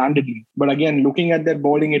games single-handedly. But again, looking at their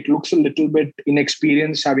bowling, it looks a little bit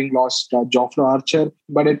inexperienced, having lost Jofra Archer.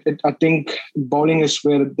 But I think bowling is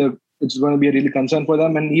where it's going to be a really concern for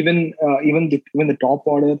them, and even the top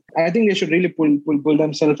order. I think they should really pull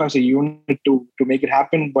themselves as a unit to make it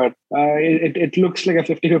happen. But it looks like a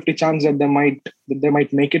 50-50 chance that they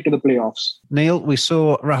might make it to the playoffs. Neil, we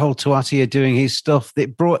saw Rahul Tewatia doing his stuff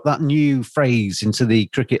that brought that new phrase into the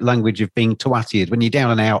cricket language of being Tewatia'd. When you're down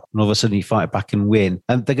and out, and all of a sudden you fight back and win.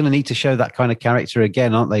 And they're going to need to show that kind of character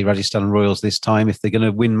again, aren't they, Rajasthan Royals, this time, if they're going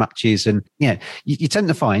to win matches. And you tend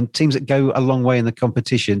to find teams that go a long way in the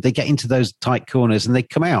competition, they get into those tight corners and they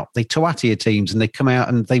come out. They Tewatia teams and they come out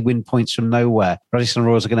and they win points from nowhere. Rajasthan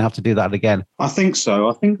Royals are going to have to do that again. I think so.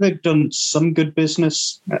 I think they've done some good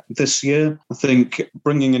business this year. I think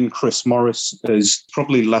bringing in Chris Morris has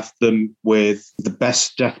probably left them with the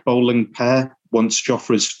best death bowling pair once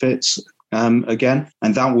Jofra's fit again.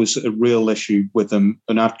 And that was a real issue with them.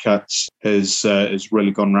 And Adkat has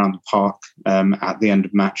really gone around the park at the end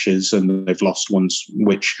of matches, and they've lost ones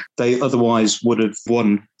which they otherwise would have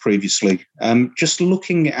won previously. Just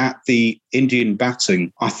looking at the Indian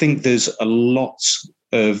batting, I think there's a lot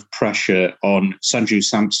of pressure on Sanju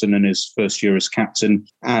Samson in his first year as captain,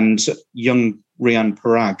 and young Rian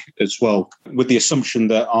Parag as well, with the assumption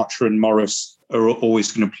that Archer and Morris are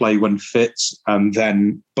always going to play when fit, and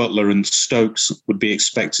then Butler and Stokes would be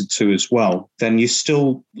expected to as well. Then you're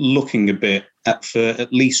still looking a bit for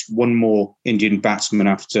at least one more Indian batsman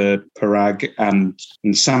after Parag and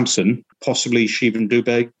Samson. Possibly Shivan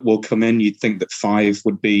Dubey will come in. You'd think that 5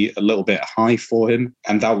 would be a little bit high for him,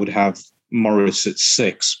 and that would have Morris at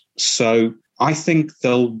 6. So I think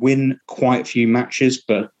they'll win quite a few matches,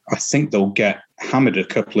 but I think they'll get hammered a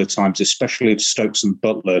couple of times, especially if Stokes and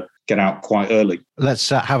Butler get out quite early. Let's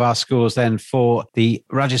have our scores then for the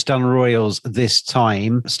Rajasthan Royals this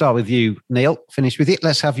time. Start with you, Neil. Finish with it.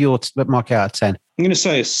 Let's have your mark out of 10. I'm going to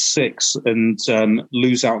say a 6 and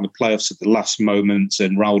lose out in the playoffs at the last moment.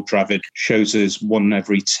 And Rahul Dravid shows us one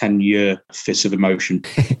every 10-year fit of emotion.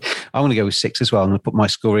 I'm going to go with 6 as well. I'm going to put my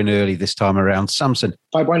score in early this time around. Samson.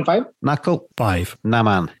 5.5. Nakul. 5.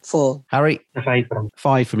 Naman. 4. Harry.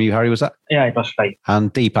 5 from you, Harry, was that? Yeah, it was 5.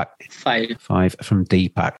 And Deepak. 5. 5 from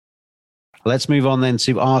Deepak. Let's move on then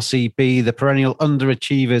to RCB, the perennial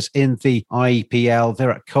underachievers in the IPL.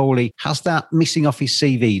 Virat Kohli has that missing off his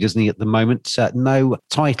CV, doesn't he, at the moment? No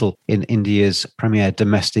title in India's premier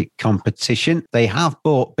domestic competition. They have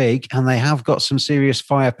bought big and they have got some serious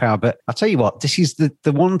firepower. But I'll tell you what, this is the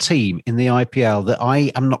one team in the IPL that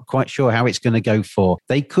I am not quite sure how it's going to go for.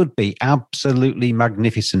 They could be absolutely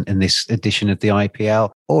magnificent in this edition of the IPL,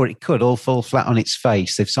 or it could all fall flat on its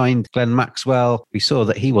face. They've signed Glenn Maxwell. We saw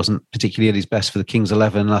that he wasn't particularly at his best for the Kings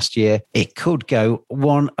 11 last year. It could go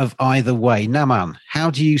one of either way. Naman, how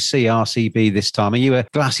do you see RCB this time? Are you a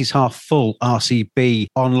glasses half full RCB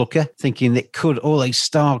onlooker, thinking that could all those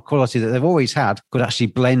star quality that they've always had could actually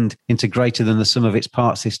blend into greater than the sum of its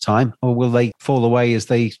parts this time? Or will they fall away as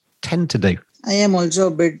they tend to do? I am also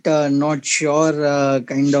a bit not sure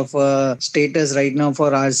kind of status right now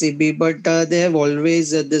for RCB, but they have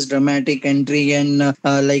always this dramatic entry and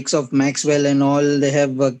likes of Maxwell and all. They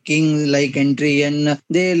have a king like entry and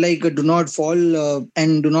they do not fall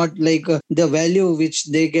and do not the value which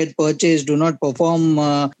they get purchased do not perform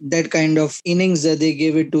that kind of innings that they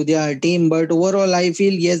give it to their team. But overall, I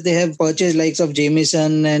feel yes, they have purchased likes of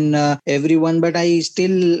Jamieson and everyone, but I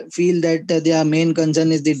still feel that their main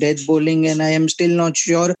concern is the death bowling, and I am still not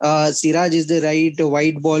sure Siraj is the right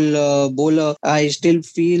white ball bowler. I still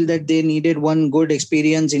feel that they needed one good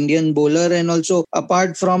experienced Indian bowler, and also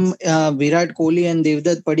apart from Virat Kohli and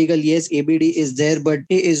Devdutt Padikkal, yes, ABD is there, but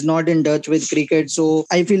he is not in touch with cricket. So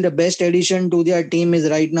I feel the best addition to their team is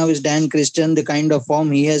right now is Dan Christian. The kind of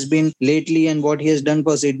form he has been lately and what he has done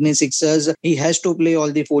for Sydney Sixers, he has to play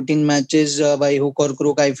all the 14 matches by hook or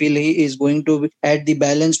crook. I feel he is going to add the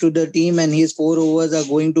balance to the team, and his 4 overs are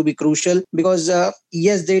going to be crucial because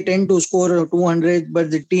yes, they tend to score 200,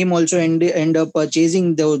 but the team also end up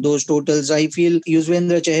chasing those totals. I feel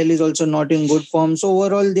Yuzvendra Chahal is also not in good form. So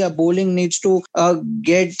overall, their bowling needs to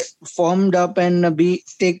get formed up and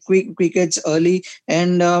take quick wickets early,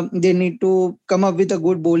 and they need to come up with a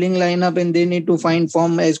good bowling lineup, and they need to find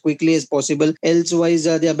form as quickly as possible. Elsewise,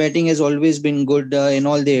 their batting has always been good in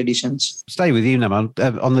all the editions. Stay with you,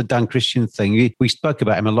 Naman, on the Dan Christian thing. We spoke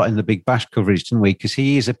about him a lot in the Big Bash coverage, didn't we? Because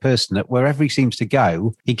he is a person that wherever he seems to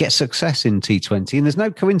go, he gets success in T20. And there's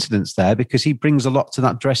no coincidence there because he brings a lot to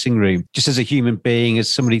that dressing room, just as a human being,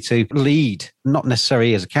 as somebody to lead, not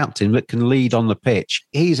necessarily as a captain, but can lead on the pitch.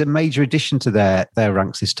 He's a major addition to their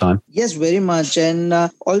ranks this time. Yes, very much. And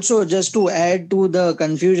also, just to add to the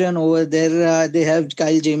confusion over there, they have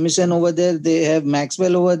Kyle Jamieson over there, they have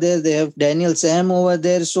Maxwell over there, they have Daniel Sam over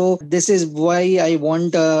there. So this is why I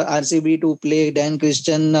want RCB to play Dan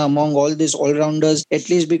Christian among all these all-rounders, at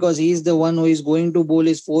least because he is the one who is going to bowl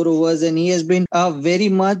his 4 overs, and he has been very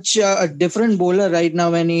much a different bowler right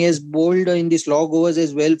now, and he has bowled in the slog overs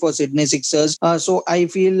as well for Sydney Sixers. So I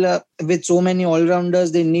feel with so many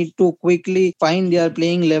all-rounders, they need to quickly find their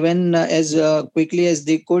playing 11 as quickly as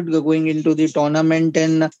they could going into the tournament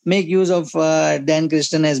and make use of Dan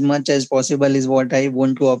Christian as much as possible is what I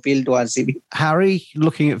want to appeal to RCB. Harry,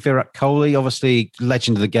 looking at Virat Kohli, obviously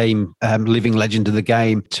legend of the game, living legend of the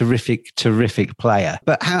game, terrific player.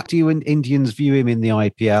 But how do you Indians view him in the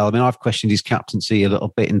IPL? I mean, I've questioned his captaincy a little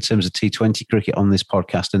bit in terms of T20 cricket on this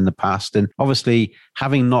podcast in the past. And obviously,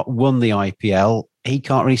 having not won the IPL, he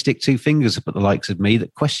can't really stick 2 fingers up at the likes of me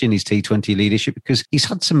that question his T20 leadership because he's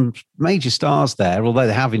had some major stars there, although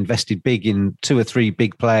they have invested big in 2 or 3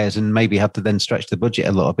 big players and maybe had to then stretch the budget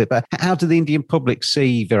a little bit. But how do the Indian public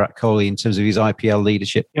see Virat Kohli in terms of his IPL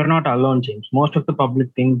leadership? You're not alone, James. Most of the public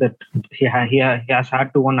think that he has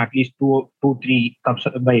had to win at least 2-3 cups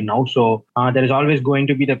by now. So there is always going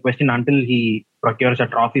to be the question until he procures a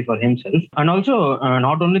trophy for himself. And also,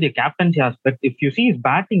 not only the captaincy aspect, if you see his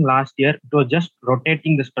batting last year, it was just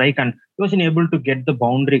rotating the strike and he wasn't able to get the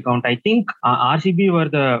boundary count. I think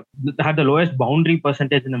RCB had the lowest boundary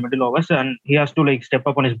percentage in the middle overs, and he has to step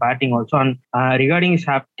up on his batting also. And regarding his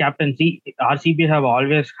captaincy, RCB have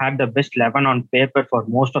always had the best 11 on paper for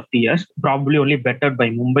most of the years, probably only bettered by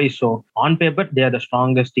Mumbai. So on paper, they are the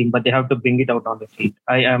strongest team, but they have to bring it out on the field.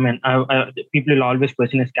 People will always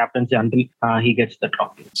question his captaincy until he gets the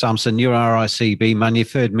trophy. Samson, you're our RCB man.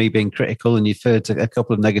 You've heard me being critical and you've heard a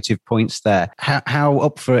couple of negative points there. How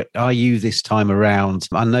up for it are you this time around?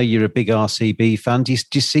 I know you're a big RCB fan. Do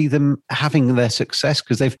you see them having their success?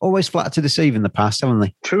 Because they've always flattered to deceive in the past, haven't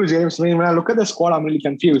they? True, James. I mean, when I look at the squad, I'm really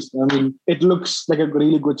confused. I mean, it looks like a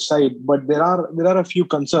really good side, but there are a few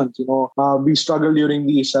concerns. We struggle during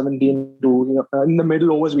the 17 to in the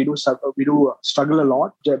middle overs. We do struggle a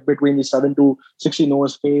lot between the 7 to 16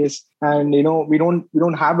 overs pace, and we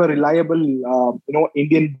don't have a reliable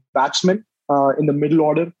Indian batsman in the middle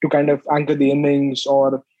order to kind of anchor the innings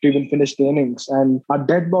or to even finish the innings. And our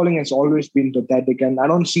dead bowling has always been pathetic, and I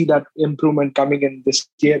don't see that improvement coming in this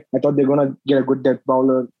year. I thought they're going to get a good death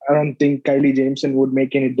bowler. I don't think Kylie Jameson would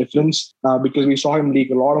make any difference because we saw him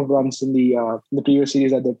leak a lot of runs in the previous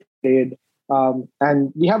series that they played.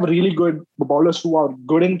 And we have really good bowlers who are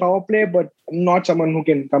good in power play, but not someone who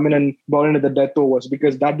can come in and bowl into the death overs,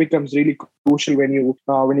 because that becomes really crucial when you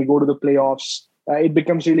go to the playoffs. It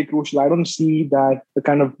becomes really crucial. I don't see that the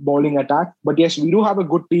kind of bowling attack. But yes, we do have a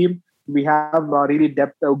good team. We have really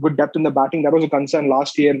good depth in the batting. That was a concern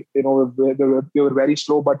last year. They were very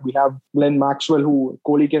slow, but we have Glenn Maxwell, who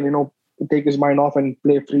Kohli can take his mind off and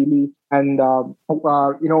play freely. and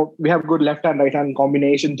we have good left hand right hand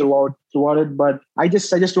combination throughout it. But I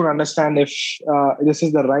just don't understand if this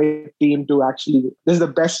is the right team to actually. This is the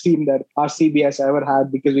best team that RCB has ever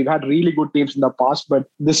had, because we've had really good teams in the past, but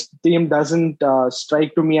this team doesn't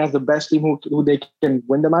strike to me as the best team who they can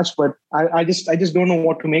win the match. But I just don't know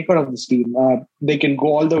what to make out of this team. They can go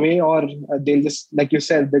all the way, or they'll just, like you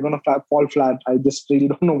said, they're going to fall flat. I just really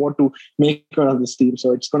don't know what to make out of this team.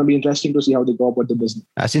 So it's going to be interesting to see how they go about the business.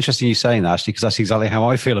 That's interesting you saying that, actually, because that's exactly how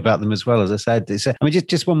I feel about them as well. As I said,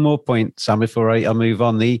 just one more point, Sam, before I move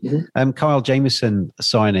on. The Kyle Jamieson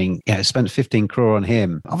signing, spent 15 crore on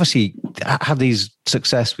him. Obviously, had these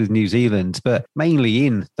success with New Zealand, but mainly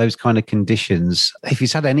in those kind of conditions. If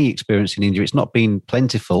he's had any experience in injury, it's not been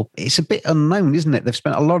plentiful. It's a bit unknown, isn't it? They've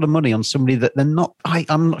spent a lot of money on somebody that they're not.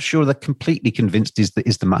 I'm not sure they're completely convinced is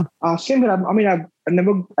the man. Same here.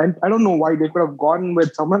 I don't know why they could have gone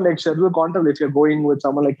with someone like Sherlock Control if you're going with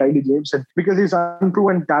someone like Kylie Jameson, because he's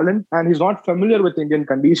unproven talent and he's not familiar with Indian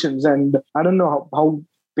conditions. And I don't know how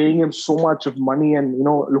paying him so much of money and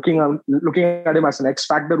looking at him as an X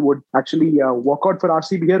factor would actually work out for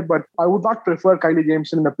RCB here. But I would not prefer Kylie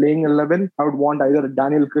Jameson in the playing 11. I would want either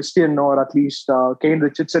Daniel Christian or at least Kane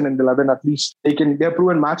Richardson in the 11. At least they're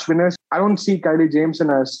proven match winners. I don't see Kylie Jameson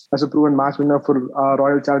as a proven match winner for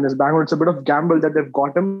Royal Challengers Bangalore. It's a bit of gamble that they've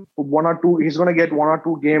got him. He's going to get 1 or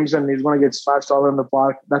 2 games and he's going to get smashed all in the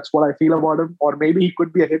park. That's what I feel about him. Or maybe he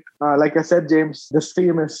could be a hit. Like I said, James, this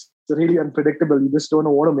team is really unpredictable. You just don't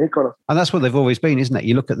know what to make out of. And that's what they've always been, isn't it?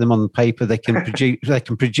 You look at them on paper, they can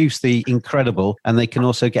produce the incredible, and they can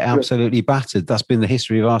also get absolutely battered. That's been the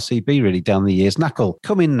history of RCB really down the years. Knuckle,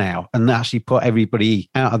 come in now and actually put everybody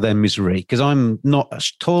out of their misery, because I'm not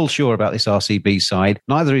at all sure about this RCB side.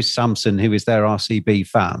 Neither is Samson, who is their RCB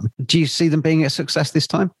fan. Do you see them being a success this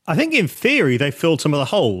time? I think in theory they filled some of the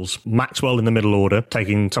holes. Maxwell in the middle order,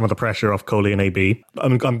 taking some of the pressure off Kohli and AB.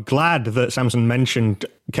 I'm glad that Samson mentioned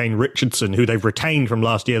Kane Richardson, who they've retained from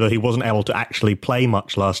last year, though he wasn't able to actually play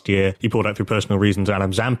much last year. He pulled out through personal reasons.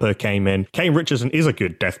 Adam Zampa came in. Kane Richardson is a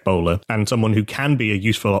good death bowler and someone who can be a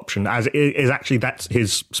useful option, as is actually that's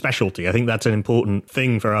his specialty. I think that's an important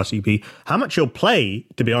thing for RCB. How much he'll play,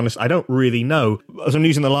 to be honest, I don't really know. Some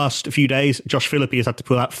news in the last few days, Josh Phillippe has had to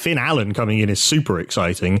pull out. Finn Allen coming in is super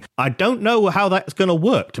exciting. I don't know how that's going to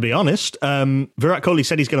work, to be honest. Virat Kohli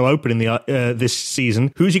said he's going to open in the this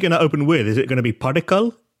season. Who's he going to open with? Is it going to be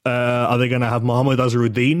Padikkal? Are they going to have Mohammad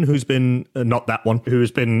Azharuddin, who's been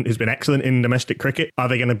who's been excellent in domestic cricket? Are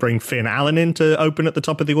they going to bring Finn Allen in to open at the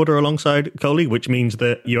top of the order alongside Kohli, which means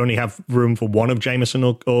that you only have room for one of Jameson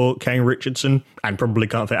or Kane Richardson, and probably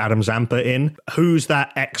can't fit Adam Zampa in? Who's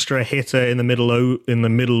that extra hitter in the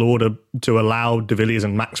middle order to allow De Villiers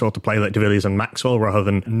and Maxwell to play like De Villiers and Maxwell rather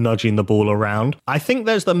than nudging the ball around? I think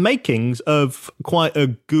there's the makings of quite a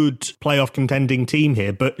good playoff contending team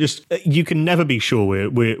here, but just you can never be sure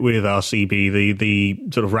with RCB, the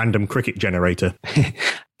sort of random cricket generator.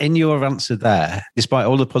 In your answer there, despite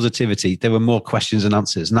all the positivity, there were more questions than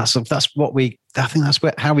answers. And that's what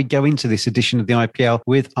how we go into this edition of the IPL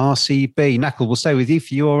with RCB. Knuckle, we'll stay with you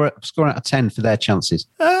for your score out of 10 for their chances.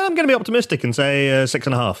 I'm going to be optimistic and say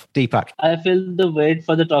 6.5. Deepak? I feel the wait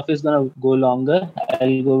for the trophy is going to go longer.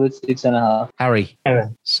 I'll go with 6.5. Harry?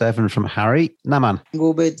 7 from Harry. Naman? Go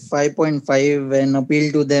with 5.5 and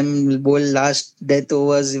appeal to them bowl last death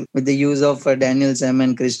overs with the use of Daniel, Sam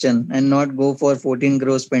and Christian, and not go for 14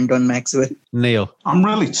 crores spent on Maxwell. Neil? I'm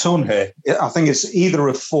really torn here. I think it's either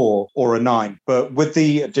a 4 or a 9. But with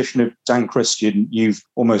the addition of Dan Christian, you've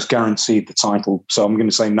almost guaranteed the title. So I'm going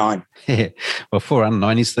to say 9. Well, 4 and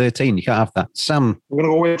 9 is 13. You can't have that. Sam? I'm going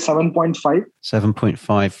to go with 7.5.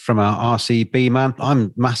 7.5 from our RCB man.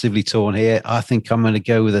 I'm massively torn here. I think I'm going to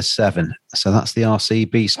go with a 7. So that's the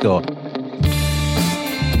RCB score.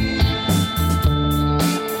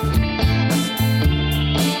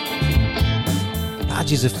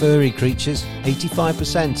 Badgers are furry creatures.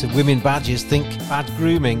 85% of women badgers think bad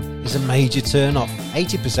grooming is a major turn-off.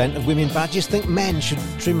 80% of women badgers think men should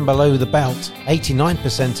trim below the belt.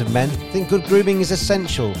 89% of men think good grooming is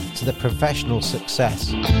essential to their professional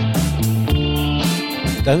success.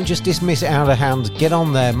 Don't just dismiss it out of hand. Get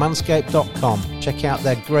on there, manscaped.com. Check out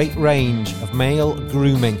their great range of male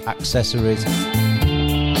grooming accessories.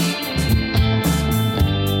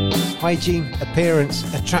 Hygiene,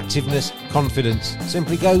 appearance, attractiveness, confidence.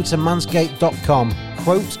 Simply go to manscaped.com,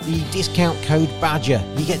 quote the discount code BADGER.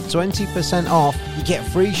 You get 20% off, you get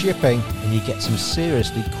free shipping, and you get some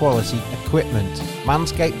seriously quality equipment.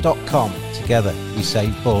 Manscaped.com. Together we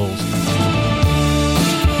save balls.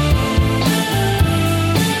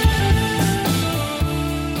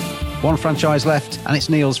 One franchise left, and it's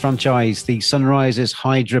Neil's franchise, the Sunrisers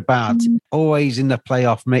Hyderabad. Always in the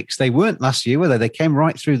playoff mix. They weren't last year, were they? They came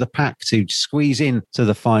right through the pack to squeeze in to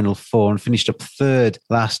the final four and finished up third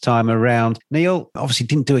last time around. Neil obviously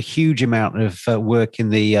didn't do a huge amount of work in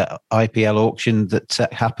the IPL auction that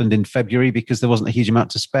happened in February because there wasn't a huge amount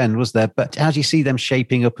to spend, was there? But how do you see them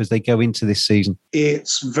shaping up as they go into this season?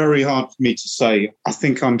 It's very hard for me to say. I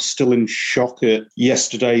think I'm still in shock at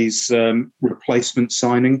yesterday's replacement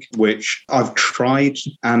signing, which I've tried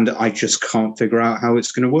and I just can't figure out how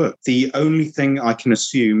it's going to work. The only thing I can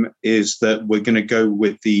assume is that we're going to go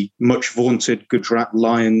with the much vaunted Gujarat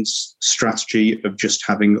Lions strategy of just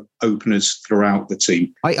having openers throughout the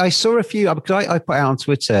team. I saw a few, because I put out on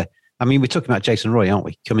Twitter, I mean, we're talking about Jason Roy, aren't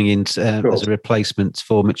we? Coming in as a replacement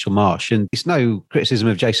for Mitchell Marsh. And it's no criticism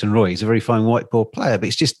of Jason Roy. He's a very fine white ball player. But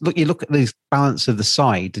it's just, you look at the balance of the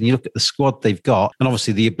side and you look at the squad they've got, and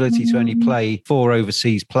obviously the ability to only play 4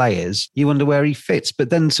 overseas players, you wonder where he fits. But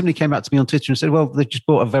then somebody came back to me on Twitter and said, well, they've just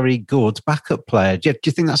bought a very good backup player. Do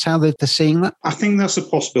you think that's how they're seeing that? I think that's a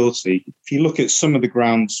possibility. If you look at some of the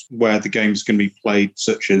grounds where the game's going to be played,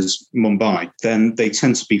 such as Mumbai, then they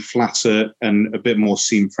tend to be flatter and a bit more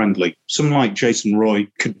seam-friendly. Someone like Jason Roy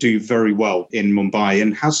could do very well in Mumbai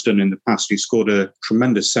and has done in the past. He scored a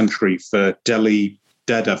tremendous century for Delhi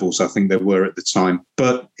Daredevils, I think they were at the time.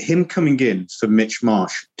 But him coming in for Mitch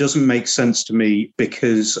Marsh doesn't make sense to me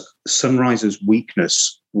because Sunrisers'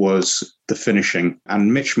 weakness was the finishing.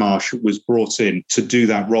 And Mitch Marsh was brought in to do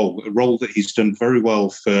that role, a role that he's done very well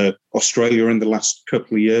for Australia in the last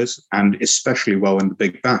couple of years, and especially well in the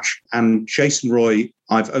Big Bash. And Jason Roy,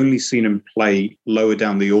 I've only seen him play lower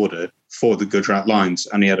down the order for the Gujarat Lions,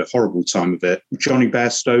 and he had a horrible time of it. Johnny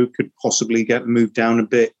Bairstow could possibly get moved down a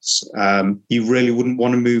bit. You really wouldn't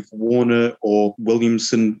want to move Warner or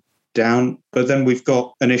Williamson down. But then we've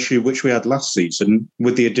got an issue which we had last season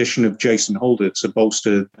with the addition of Jason Holder to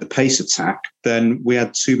bolster the pace attack. Then we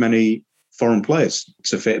had too many foreign players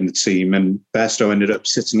to fit in the team, and Bairstow ended up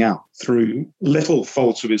sitting out through little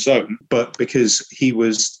fault of his own, but because he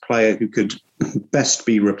was the player who could best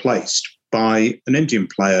be replaced by an Indian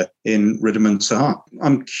player in Riddiman Sahar.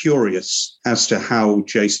 I'm curious as to how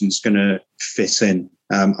Jason's going to fit in.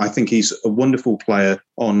 I think he's a wonderful player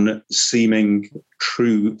on seaming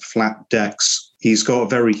true flat decks. He's got a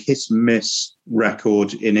very hit-and-miss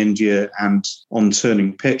record in India and on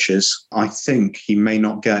turning pitches. I think he may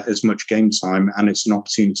not get as much game time, and it's an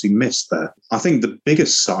opportunity missed there. I think the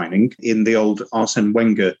biggest signing in the old Arsene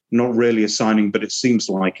Wenger, not really a signing, but it seems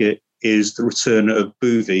like it, is the return of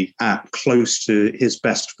Bhuvi at close to his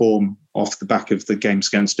best form off the back of the games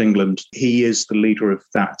against England. He is the leader of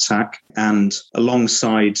that attack, and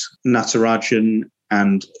alongside Natarajan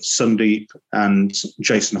and Sundeep and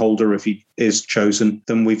Jason Holder, if he is chosen,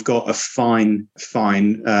 then we've got a fine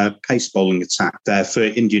pace bowling attack there for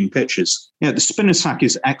Indian pitches. Yeah, the spin attack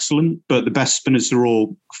is excellent, but the best spinners are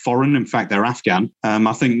all foreign. In fact, they're Afghan.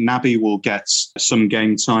 I think Nabi will get some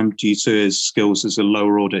game time due to his skills as a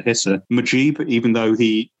lower order hitter. Mujib, even though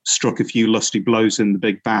he struck a few lusty blows in the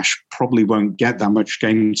Big Bash, probably won't get that much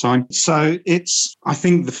game time. So I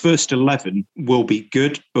think the first 11 will be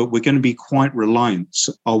good, but we're going to be quite reliant.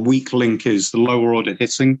 Our weak link is the lower order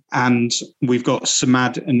hitting, and we've got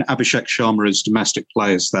Samad and Abhishek Sharma as domestic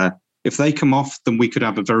players there. If they come off, then we could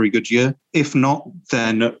have a very good year. If not,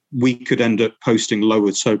 then we could end up posting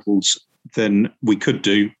lower totals than we could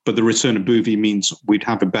do. But the return of Bhuvi means we'd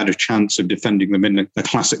have a better chance of defending them in the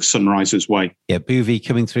classic Sunrisers way. Yeah, Bhuvi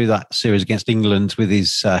coming through that series against England with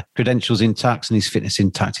his credentials intact and his fitness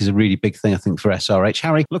intact is a really big thing, I think, for SRH.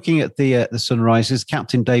 Harry, looking at the Sunrisers,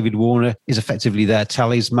 Captain David Warner is effectively their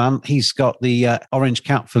talisman. He's got the orange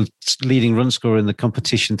cap for leading run scorer in the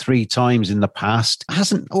competition 3 times in the past.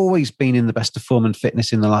 Hasn't always been in the best of form and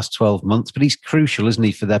fitness in the last 12 months, but he's crucial, isn't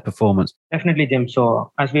he, for their performance? Definitely, Jim.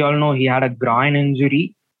 So, as we all know, he had a groin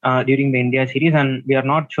injury during the India series, and we are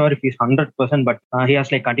not sure if he's 100%, but he has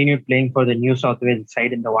continued playing for the New South Wales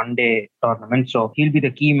side in the one-day tournament. So he'll be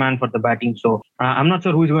the key man for the batting. So I'm not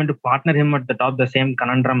sure who's going to partner him at the top. The same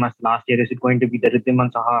conundrum as last year. Is it going to be the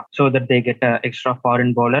Riddiman Sahar so that they get an extra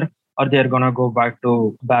foreign bowler, or they're gonna go back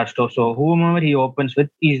to Bairstow? So whomever he opens with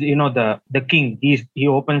is, the king. He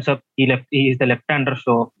opens up. He's the left-hander.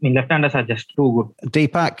 So left-handers are just too good.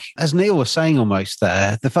 Deepak, as Neil was saying almost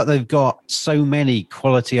there, the fact they've got so many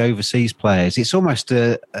quality overseas players, it's almost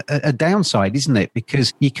a downside, isn't it?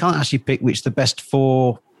 Because you can't actually pick which the best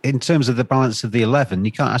 4 in terms of the balance of the 11,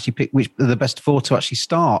 you can't actually pick which are the best 4 to actually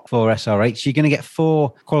start for SRH. You're going to get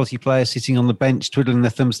 4 quality players sitting on the bench, twiddling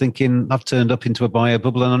their thumbs, thinking, I've turned up into a bio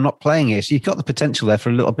bubble and I'm not playing here. So you've got the potential there for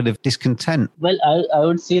a little bit of discontent. Well, I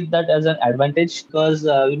would see that as an advantage because,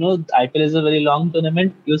 IPL is a very long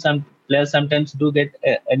tournament. Players sometimes do get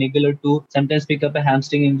a niggle or two, sometimes pick up a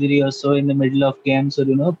hamstring injury or so in the middle of games or,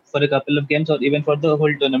 for a couple of games or even for the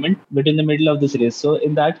whole tournament, but in the middle of the series. So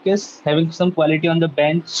in that case, having some quality on the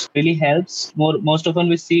bench really helps. Most often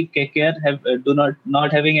we see KKR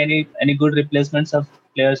not having any good replacements of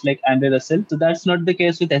players like Andre Russell. So that's not the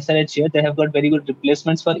case with SRH here. They have got very good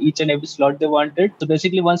replacements for each and every slot they wanted. So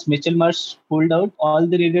basically, once Mitchell Marsh pulled out, all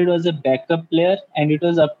they needed was a backup player, and it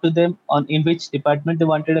was up to them on in which department they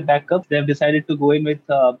wanted a backup. They have decided to go in with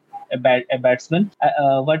a batsman.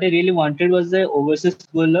 What I really wanted was the overseas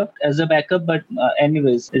bowler as a backup, but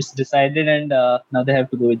anyways, it's decided, and now they have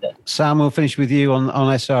to go with that. Sam, we'll finish with you on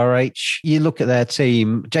SRH. You look at their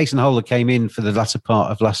team. Jason Holder came in for the latter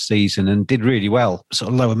part of last season and did really well. Sort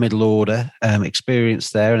of lower middle order,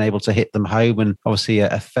 experience there and able to hit them home, and obviously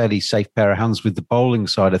a fairly safe pair of hands with the bowling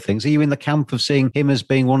side of things. Are you in the camp of seeing him as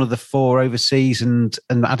being one of the 4 overseas and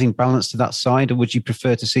adding balance to that side, or would you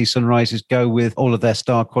prefer to see Sunrisers go with all of their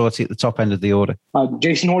star quality at the top end of the order?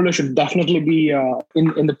 Jason Holder should definitely be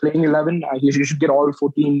in the playing 11. He should get all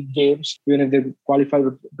 14 games, even if they qualify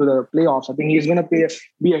to the playoffs. I think he's going to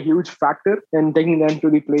be a huge factor in taking them to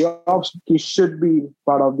the playoffs. He should be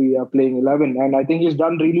part of the playing 11. And I think he's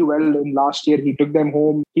done really well in last year. He took them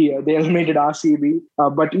home. They eliminated RCB.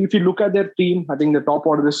 But if you look at their team, I think the top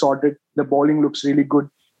order is sorted. The bowling looks really good.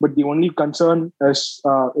 But the only concern is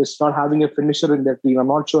not having a finisher in their team. I'm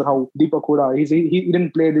not sure how Deepak Hooda, he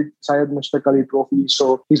didn't play the Syed Mushtaq Ali Trophy,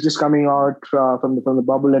 so he's just coming out from the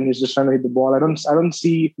bubble and he's just trying to hit the ball. I don't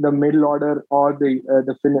see the middle order or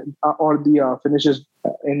the finishes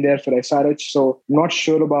in there for SRH. So I'm not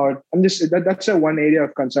sure about. That's a one area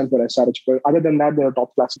of concern for SRH. But other than that, they're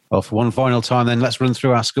top class. Well, for one final time, then let's run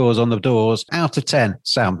through our scores on the doors. Out of 10,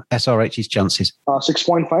 Sam, SRH's chances.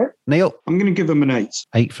 6.5. Neil, I'm going to give them an 8.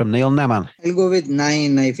 8 from Neil. Naman, I'll go with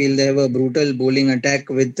 9. I feel they have a brutal bowling attack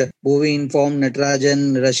with Bhuvi in form,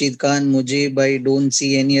 Natarajan, Rashid Khan, Mujib. I don't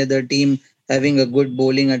see any other team having a good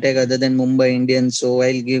bowling attack other than Mumbai Indians. So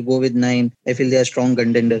I'll go with 9. I feel they are strong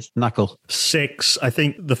contenders. Knuckle. 6. I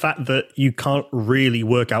think the fact that you can't really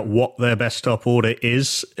work out what their best top order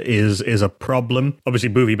is a problem. Obviously,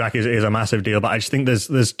 Bhuvi back is a massive deal, but I just think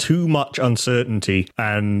there's too much uncertainty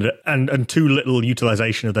and too little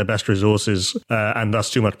utilization of their best resources, and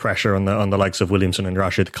thus too much pressure on the likes of Williamson and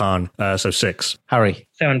Rashid Khan. So 6. Harry.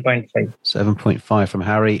 7.5. 7.5 from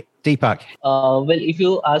Harry. Deepak. Well, if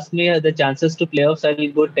you ask me the chances to playoffs, I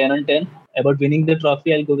will go 10 on 10. About winning the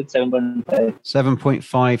trophy, I'll go with 7.5.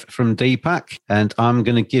 7.5 from Deepak, and I'm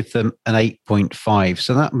going to give them an 8.5.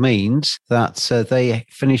 So that means that they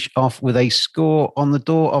finish off with a score on the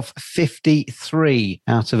door of 53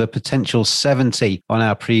 out of a potential 70 on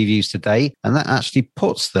our previews today. And that actually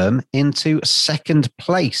puts them into second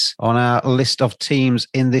place on our list of teams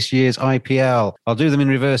in this year's IPL. I'll do them in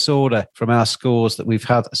reverse order from our scores that we've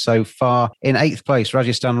had so far. In 8th place,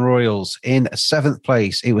 Rajasthan Royals. In 7th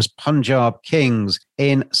place, it was Punjab Kings.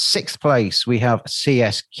 In 6th place, we have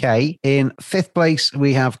CSK. In 5th place,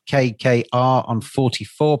 we have KKR on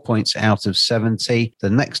 44 points out of 70. The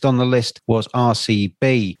next on the list was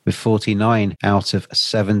RCB with 49 out of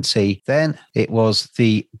 70. Then it was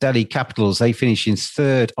the Delhi Capitals. They finished in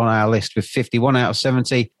 3rd on our list with 51 out of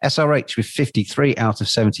 70. SRH with 53 out of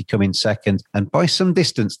 70 come in 2nd. And by some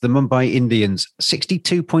distance, the Mumbai Indians,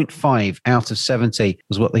 62.5 out of 70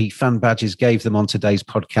 was what the fan badges gave them on today's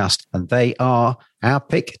podcast. And they are our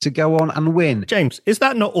pick to go on and win. James, is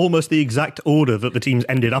that not almost the exact order that the teams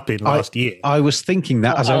ended up in last year? I was thinking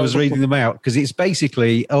that as I was reading them out, because it's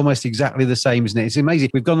basically almost exactly the same, isn't it? It's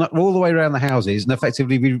amazing. We've gone all the way around the houses and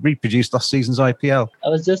effectively we reproduced last season's IPL. I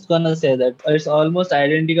was just going to say that it's almost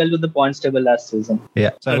identical to the points table last season.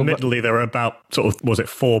 Yeah. So admittedly, there were about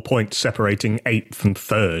 4 points separating 8th and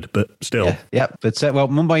 3rd, but still. Yeah. But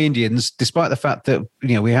Mumbai Indians, despite the fact that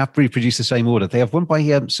we have reproduced the same order, they have won by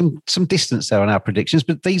some distance there on our predictions,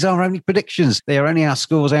 but these are only predictions. They are only our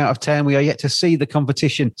scores out of 10. We are yet to see the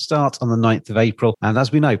competition start on the 9th of April. And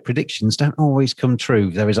as we know, predictions don't always come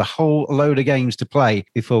true. There is a whole load of games to play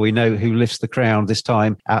before we know who lifts the crown this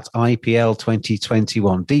time at IPL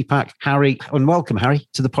 2021. Deepak, Harry, and welcome, Harry,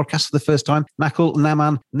 to the podcast for the first time. Nakul,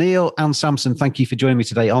 Naman, Neil and Samson, thank you for joining me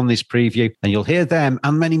today on this preview. And you'll hear them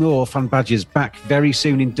and many more fan badges back very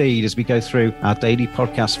soon indeed as we go through our daily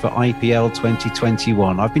podcast for IPL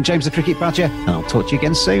 2021. I've been James the Cricket Badger, and I'll talk to you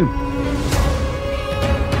again soon.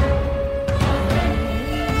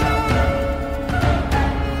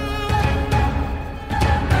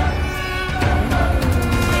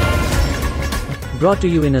 Brought to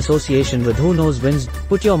you in association with Who Knows Wins.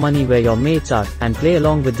 Put your money where your mates are and play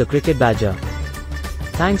along with the Cricket Badger.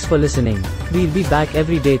 Thanks for listening. We'll be back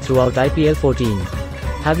every day throughout IPL 14.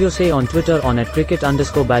 Have your say on Twitter on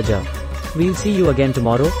 @cricket_badger. We'll see you again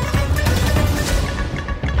tomorrow.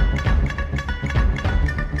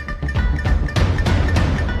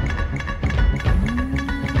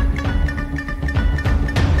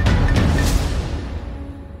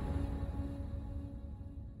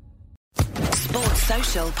 Sports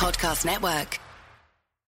Social Podcast Network.